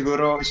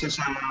 siguro isa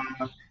sa,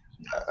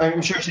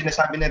 I'm sure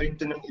sinasabi na rin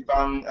ito ng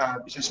ibang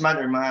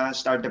businessman or mga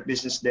startup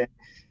business din,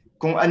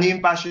 kung ano yung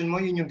passion mo,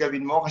 yun yung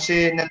gawin mo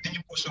kasi nandun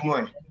yung puso mo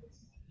eh.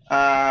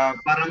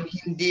 Parang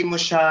hindi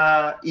mo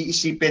siya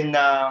iisipin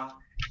na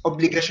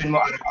obligasyon mo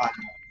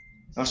araw-araw.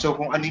 So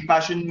kung ano yung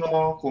passion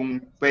mo,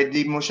 kung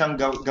pwede mo siyang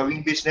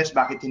gawing business,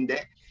 bakit hindi?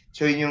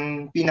 So yun yung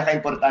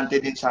pinaka-importante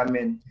din sa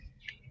amin.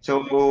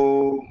 So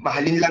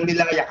mahalin lang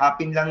nila,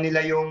 yakapin lang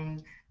nila yung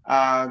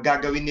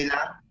gagawin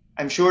nila.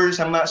 I'm sure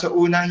sa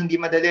una hindi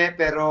madali,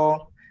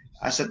 pero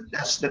as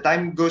the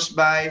time goes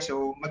by,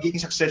 so magiging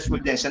successful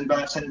din. San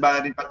ba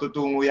rin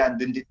patutungo yan?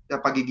 Dun din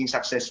pagiging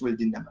successful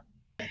din naman.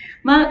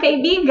 Mga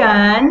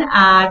kaibigan,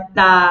 at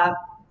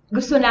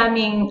gusto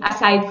naming,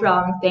 aside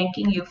from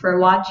thanking you for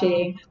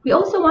watching, we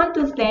also want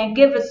to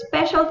give a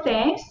special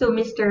thanks to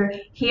Mr.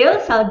 Gil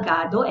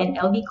Salgado and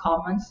LB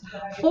Commons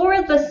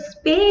for the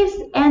space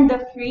and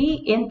the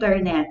free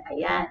internet.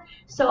 Ayan.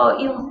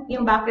 So,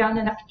 yung background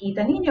na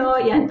nakikita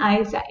ninyo, yan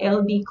ay sa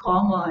LB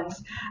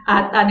Commons.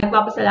 At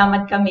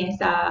nagpapasalamat kami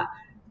sa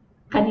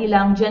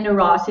kanilang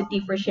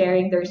generosity for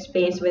sharing their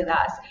space with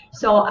us.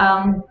 So,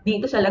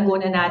 dito sa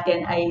Laguna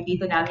natin ay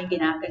dito namin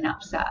ginaganap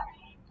sa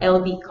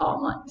LB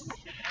Commons.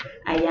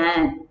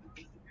 Ayan.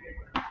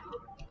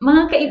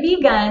 Mga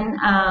kaibigan,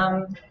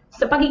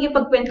 sa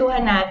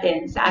pagkikipagkwentuhan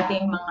natin sa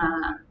ating mga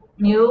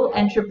new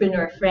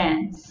entrepreneur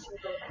friends,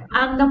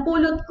 ang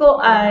napulot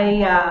ko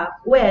ay,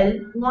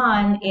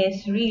 one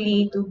is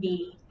really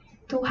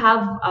to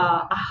have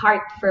a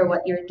heart for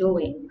what you're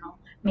doing. No?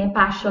 May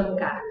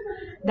passion ka.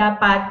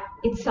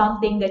 Dapat it's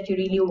something that you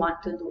really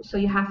want to do. So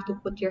you have to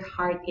put your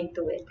heart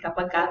into it.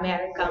 Kapag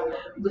meron kang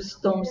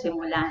gustong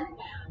simulan.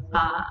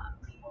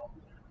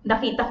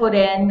 Nakita ko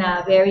rin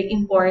na very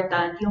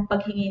important yung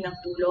paghingi ng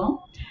tulong.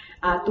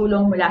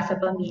 Tulong mula sa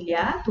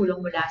pamilya,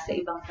 tulong mula sa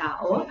ibang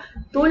tao,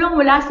 tulong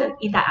mula sa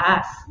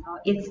itaas.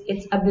 No?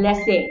 It's a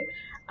blessing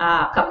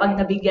kapag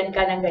nabigyan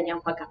ka ng ganyang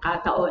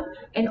pagkakataon.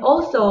 And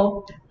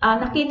also,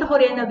 nakita ko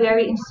rin na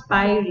very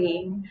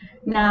inspiring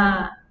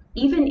na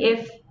even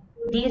if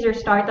these are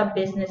startup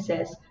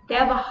businesses, they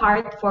have a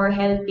heart for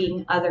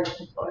helping other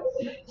people.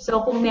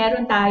 So kung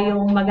meron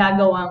tayong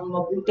magagawang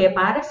mabuti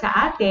para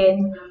sa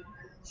atin,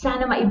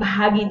 sana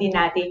maibahagi din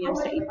natin yun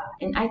sa iba.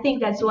 And I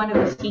think that's one of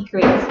the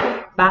secrets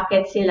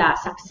bakit sila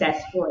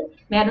successful.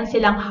 Meron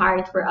silang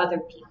heart for other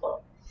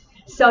people.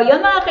 So, yun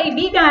mga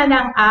kaibigan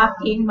ang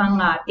aking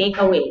mga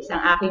takeaways,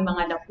 ang aking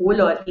mga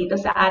napulot dito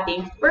sa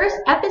ating first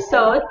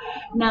episode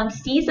ng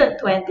Season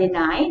 29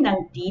 ng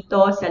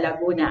Dito sa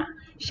Laguna.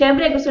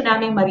 Siyempre, gusto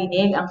naming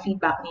marinig ang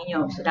feedback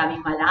ninyo. Gusto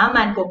naming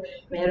malaman kung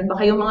meron ba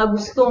kayong mga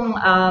gustong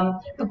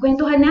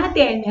pagkwentuhan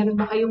natin, meron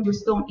ba kayong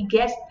gustong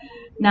i-guest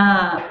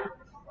na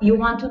you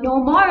want to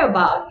know more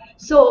about.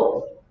 So,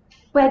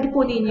 pwede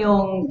po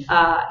ninyong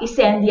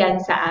isend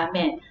yan sa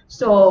amin.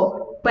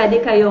 So, pwede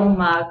kayong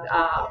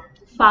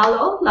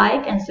follow,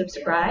 like, and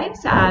subscribe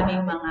sa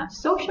aming mga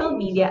social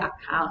media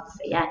accounts.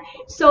 Ayan.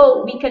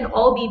 So, we can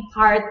all be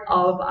part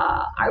of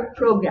our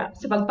program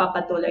sa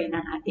pagpapatuloy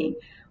ng ating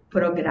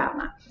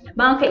programa.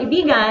 Mga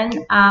kaibigan,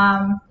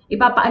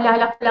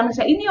 ipapaalala ko lang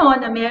sa inyo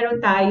na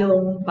meron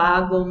tayong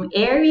bagong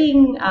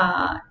airing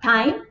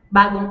time,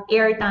 bagong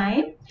air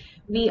time.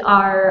 We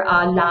are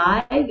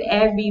live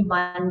every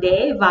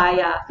Monday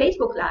via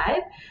Facebook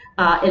Live,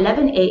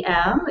 11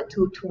 a.m.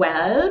 to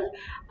 12.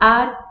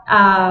 At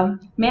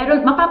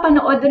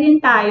mapapanood rin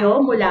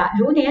tayo mula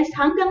Lunes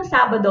hanggang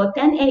Sabado,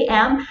 10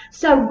 a.m.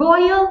 sa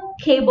Royal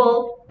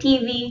Cable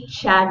TV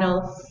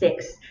Channel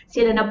 6.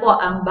 Sila na po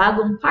ang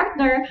bagong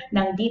partner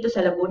ng Dito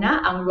sa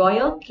Laguna, ang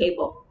Royal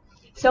Cable.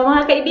 So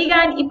mga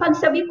kaibigan,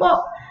 ipagsabi po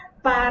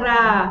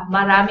para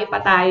marami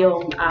pa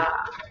tayong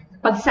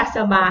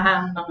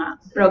pagsasamahang mga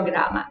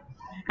programa.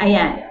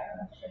 Ayan.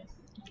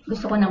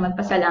 Gusto ko naman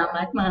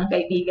pasalamat mga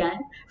kaibigan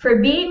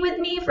for being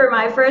with me for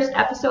my first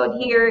episode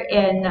here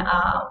in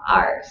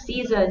our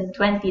season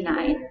 29.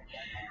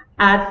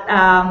 At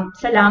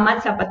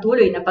salamat sa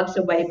patuloy na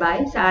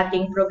pagsubaybay sa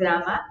ating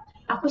programa.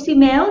 Ako si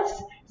Mels.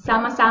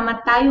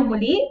 Sama-sama tayo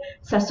muli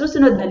sa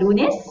susunod na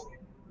Lunes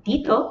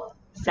dito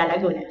sa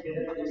Laguna.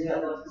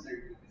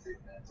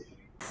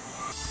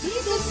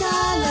 Dito sa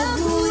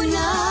Laguna.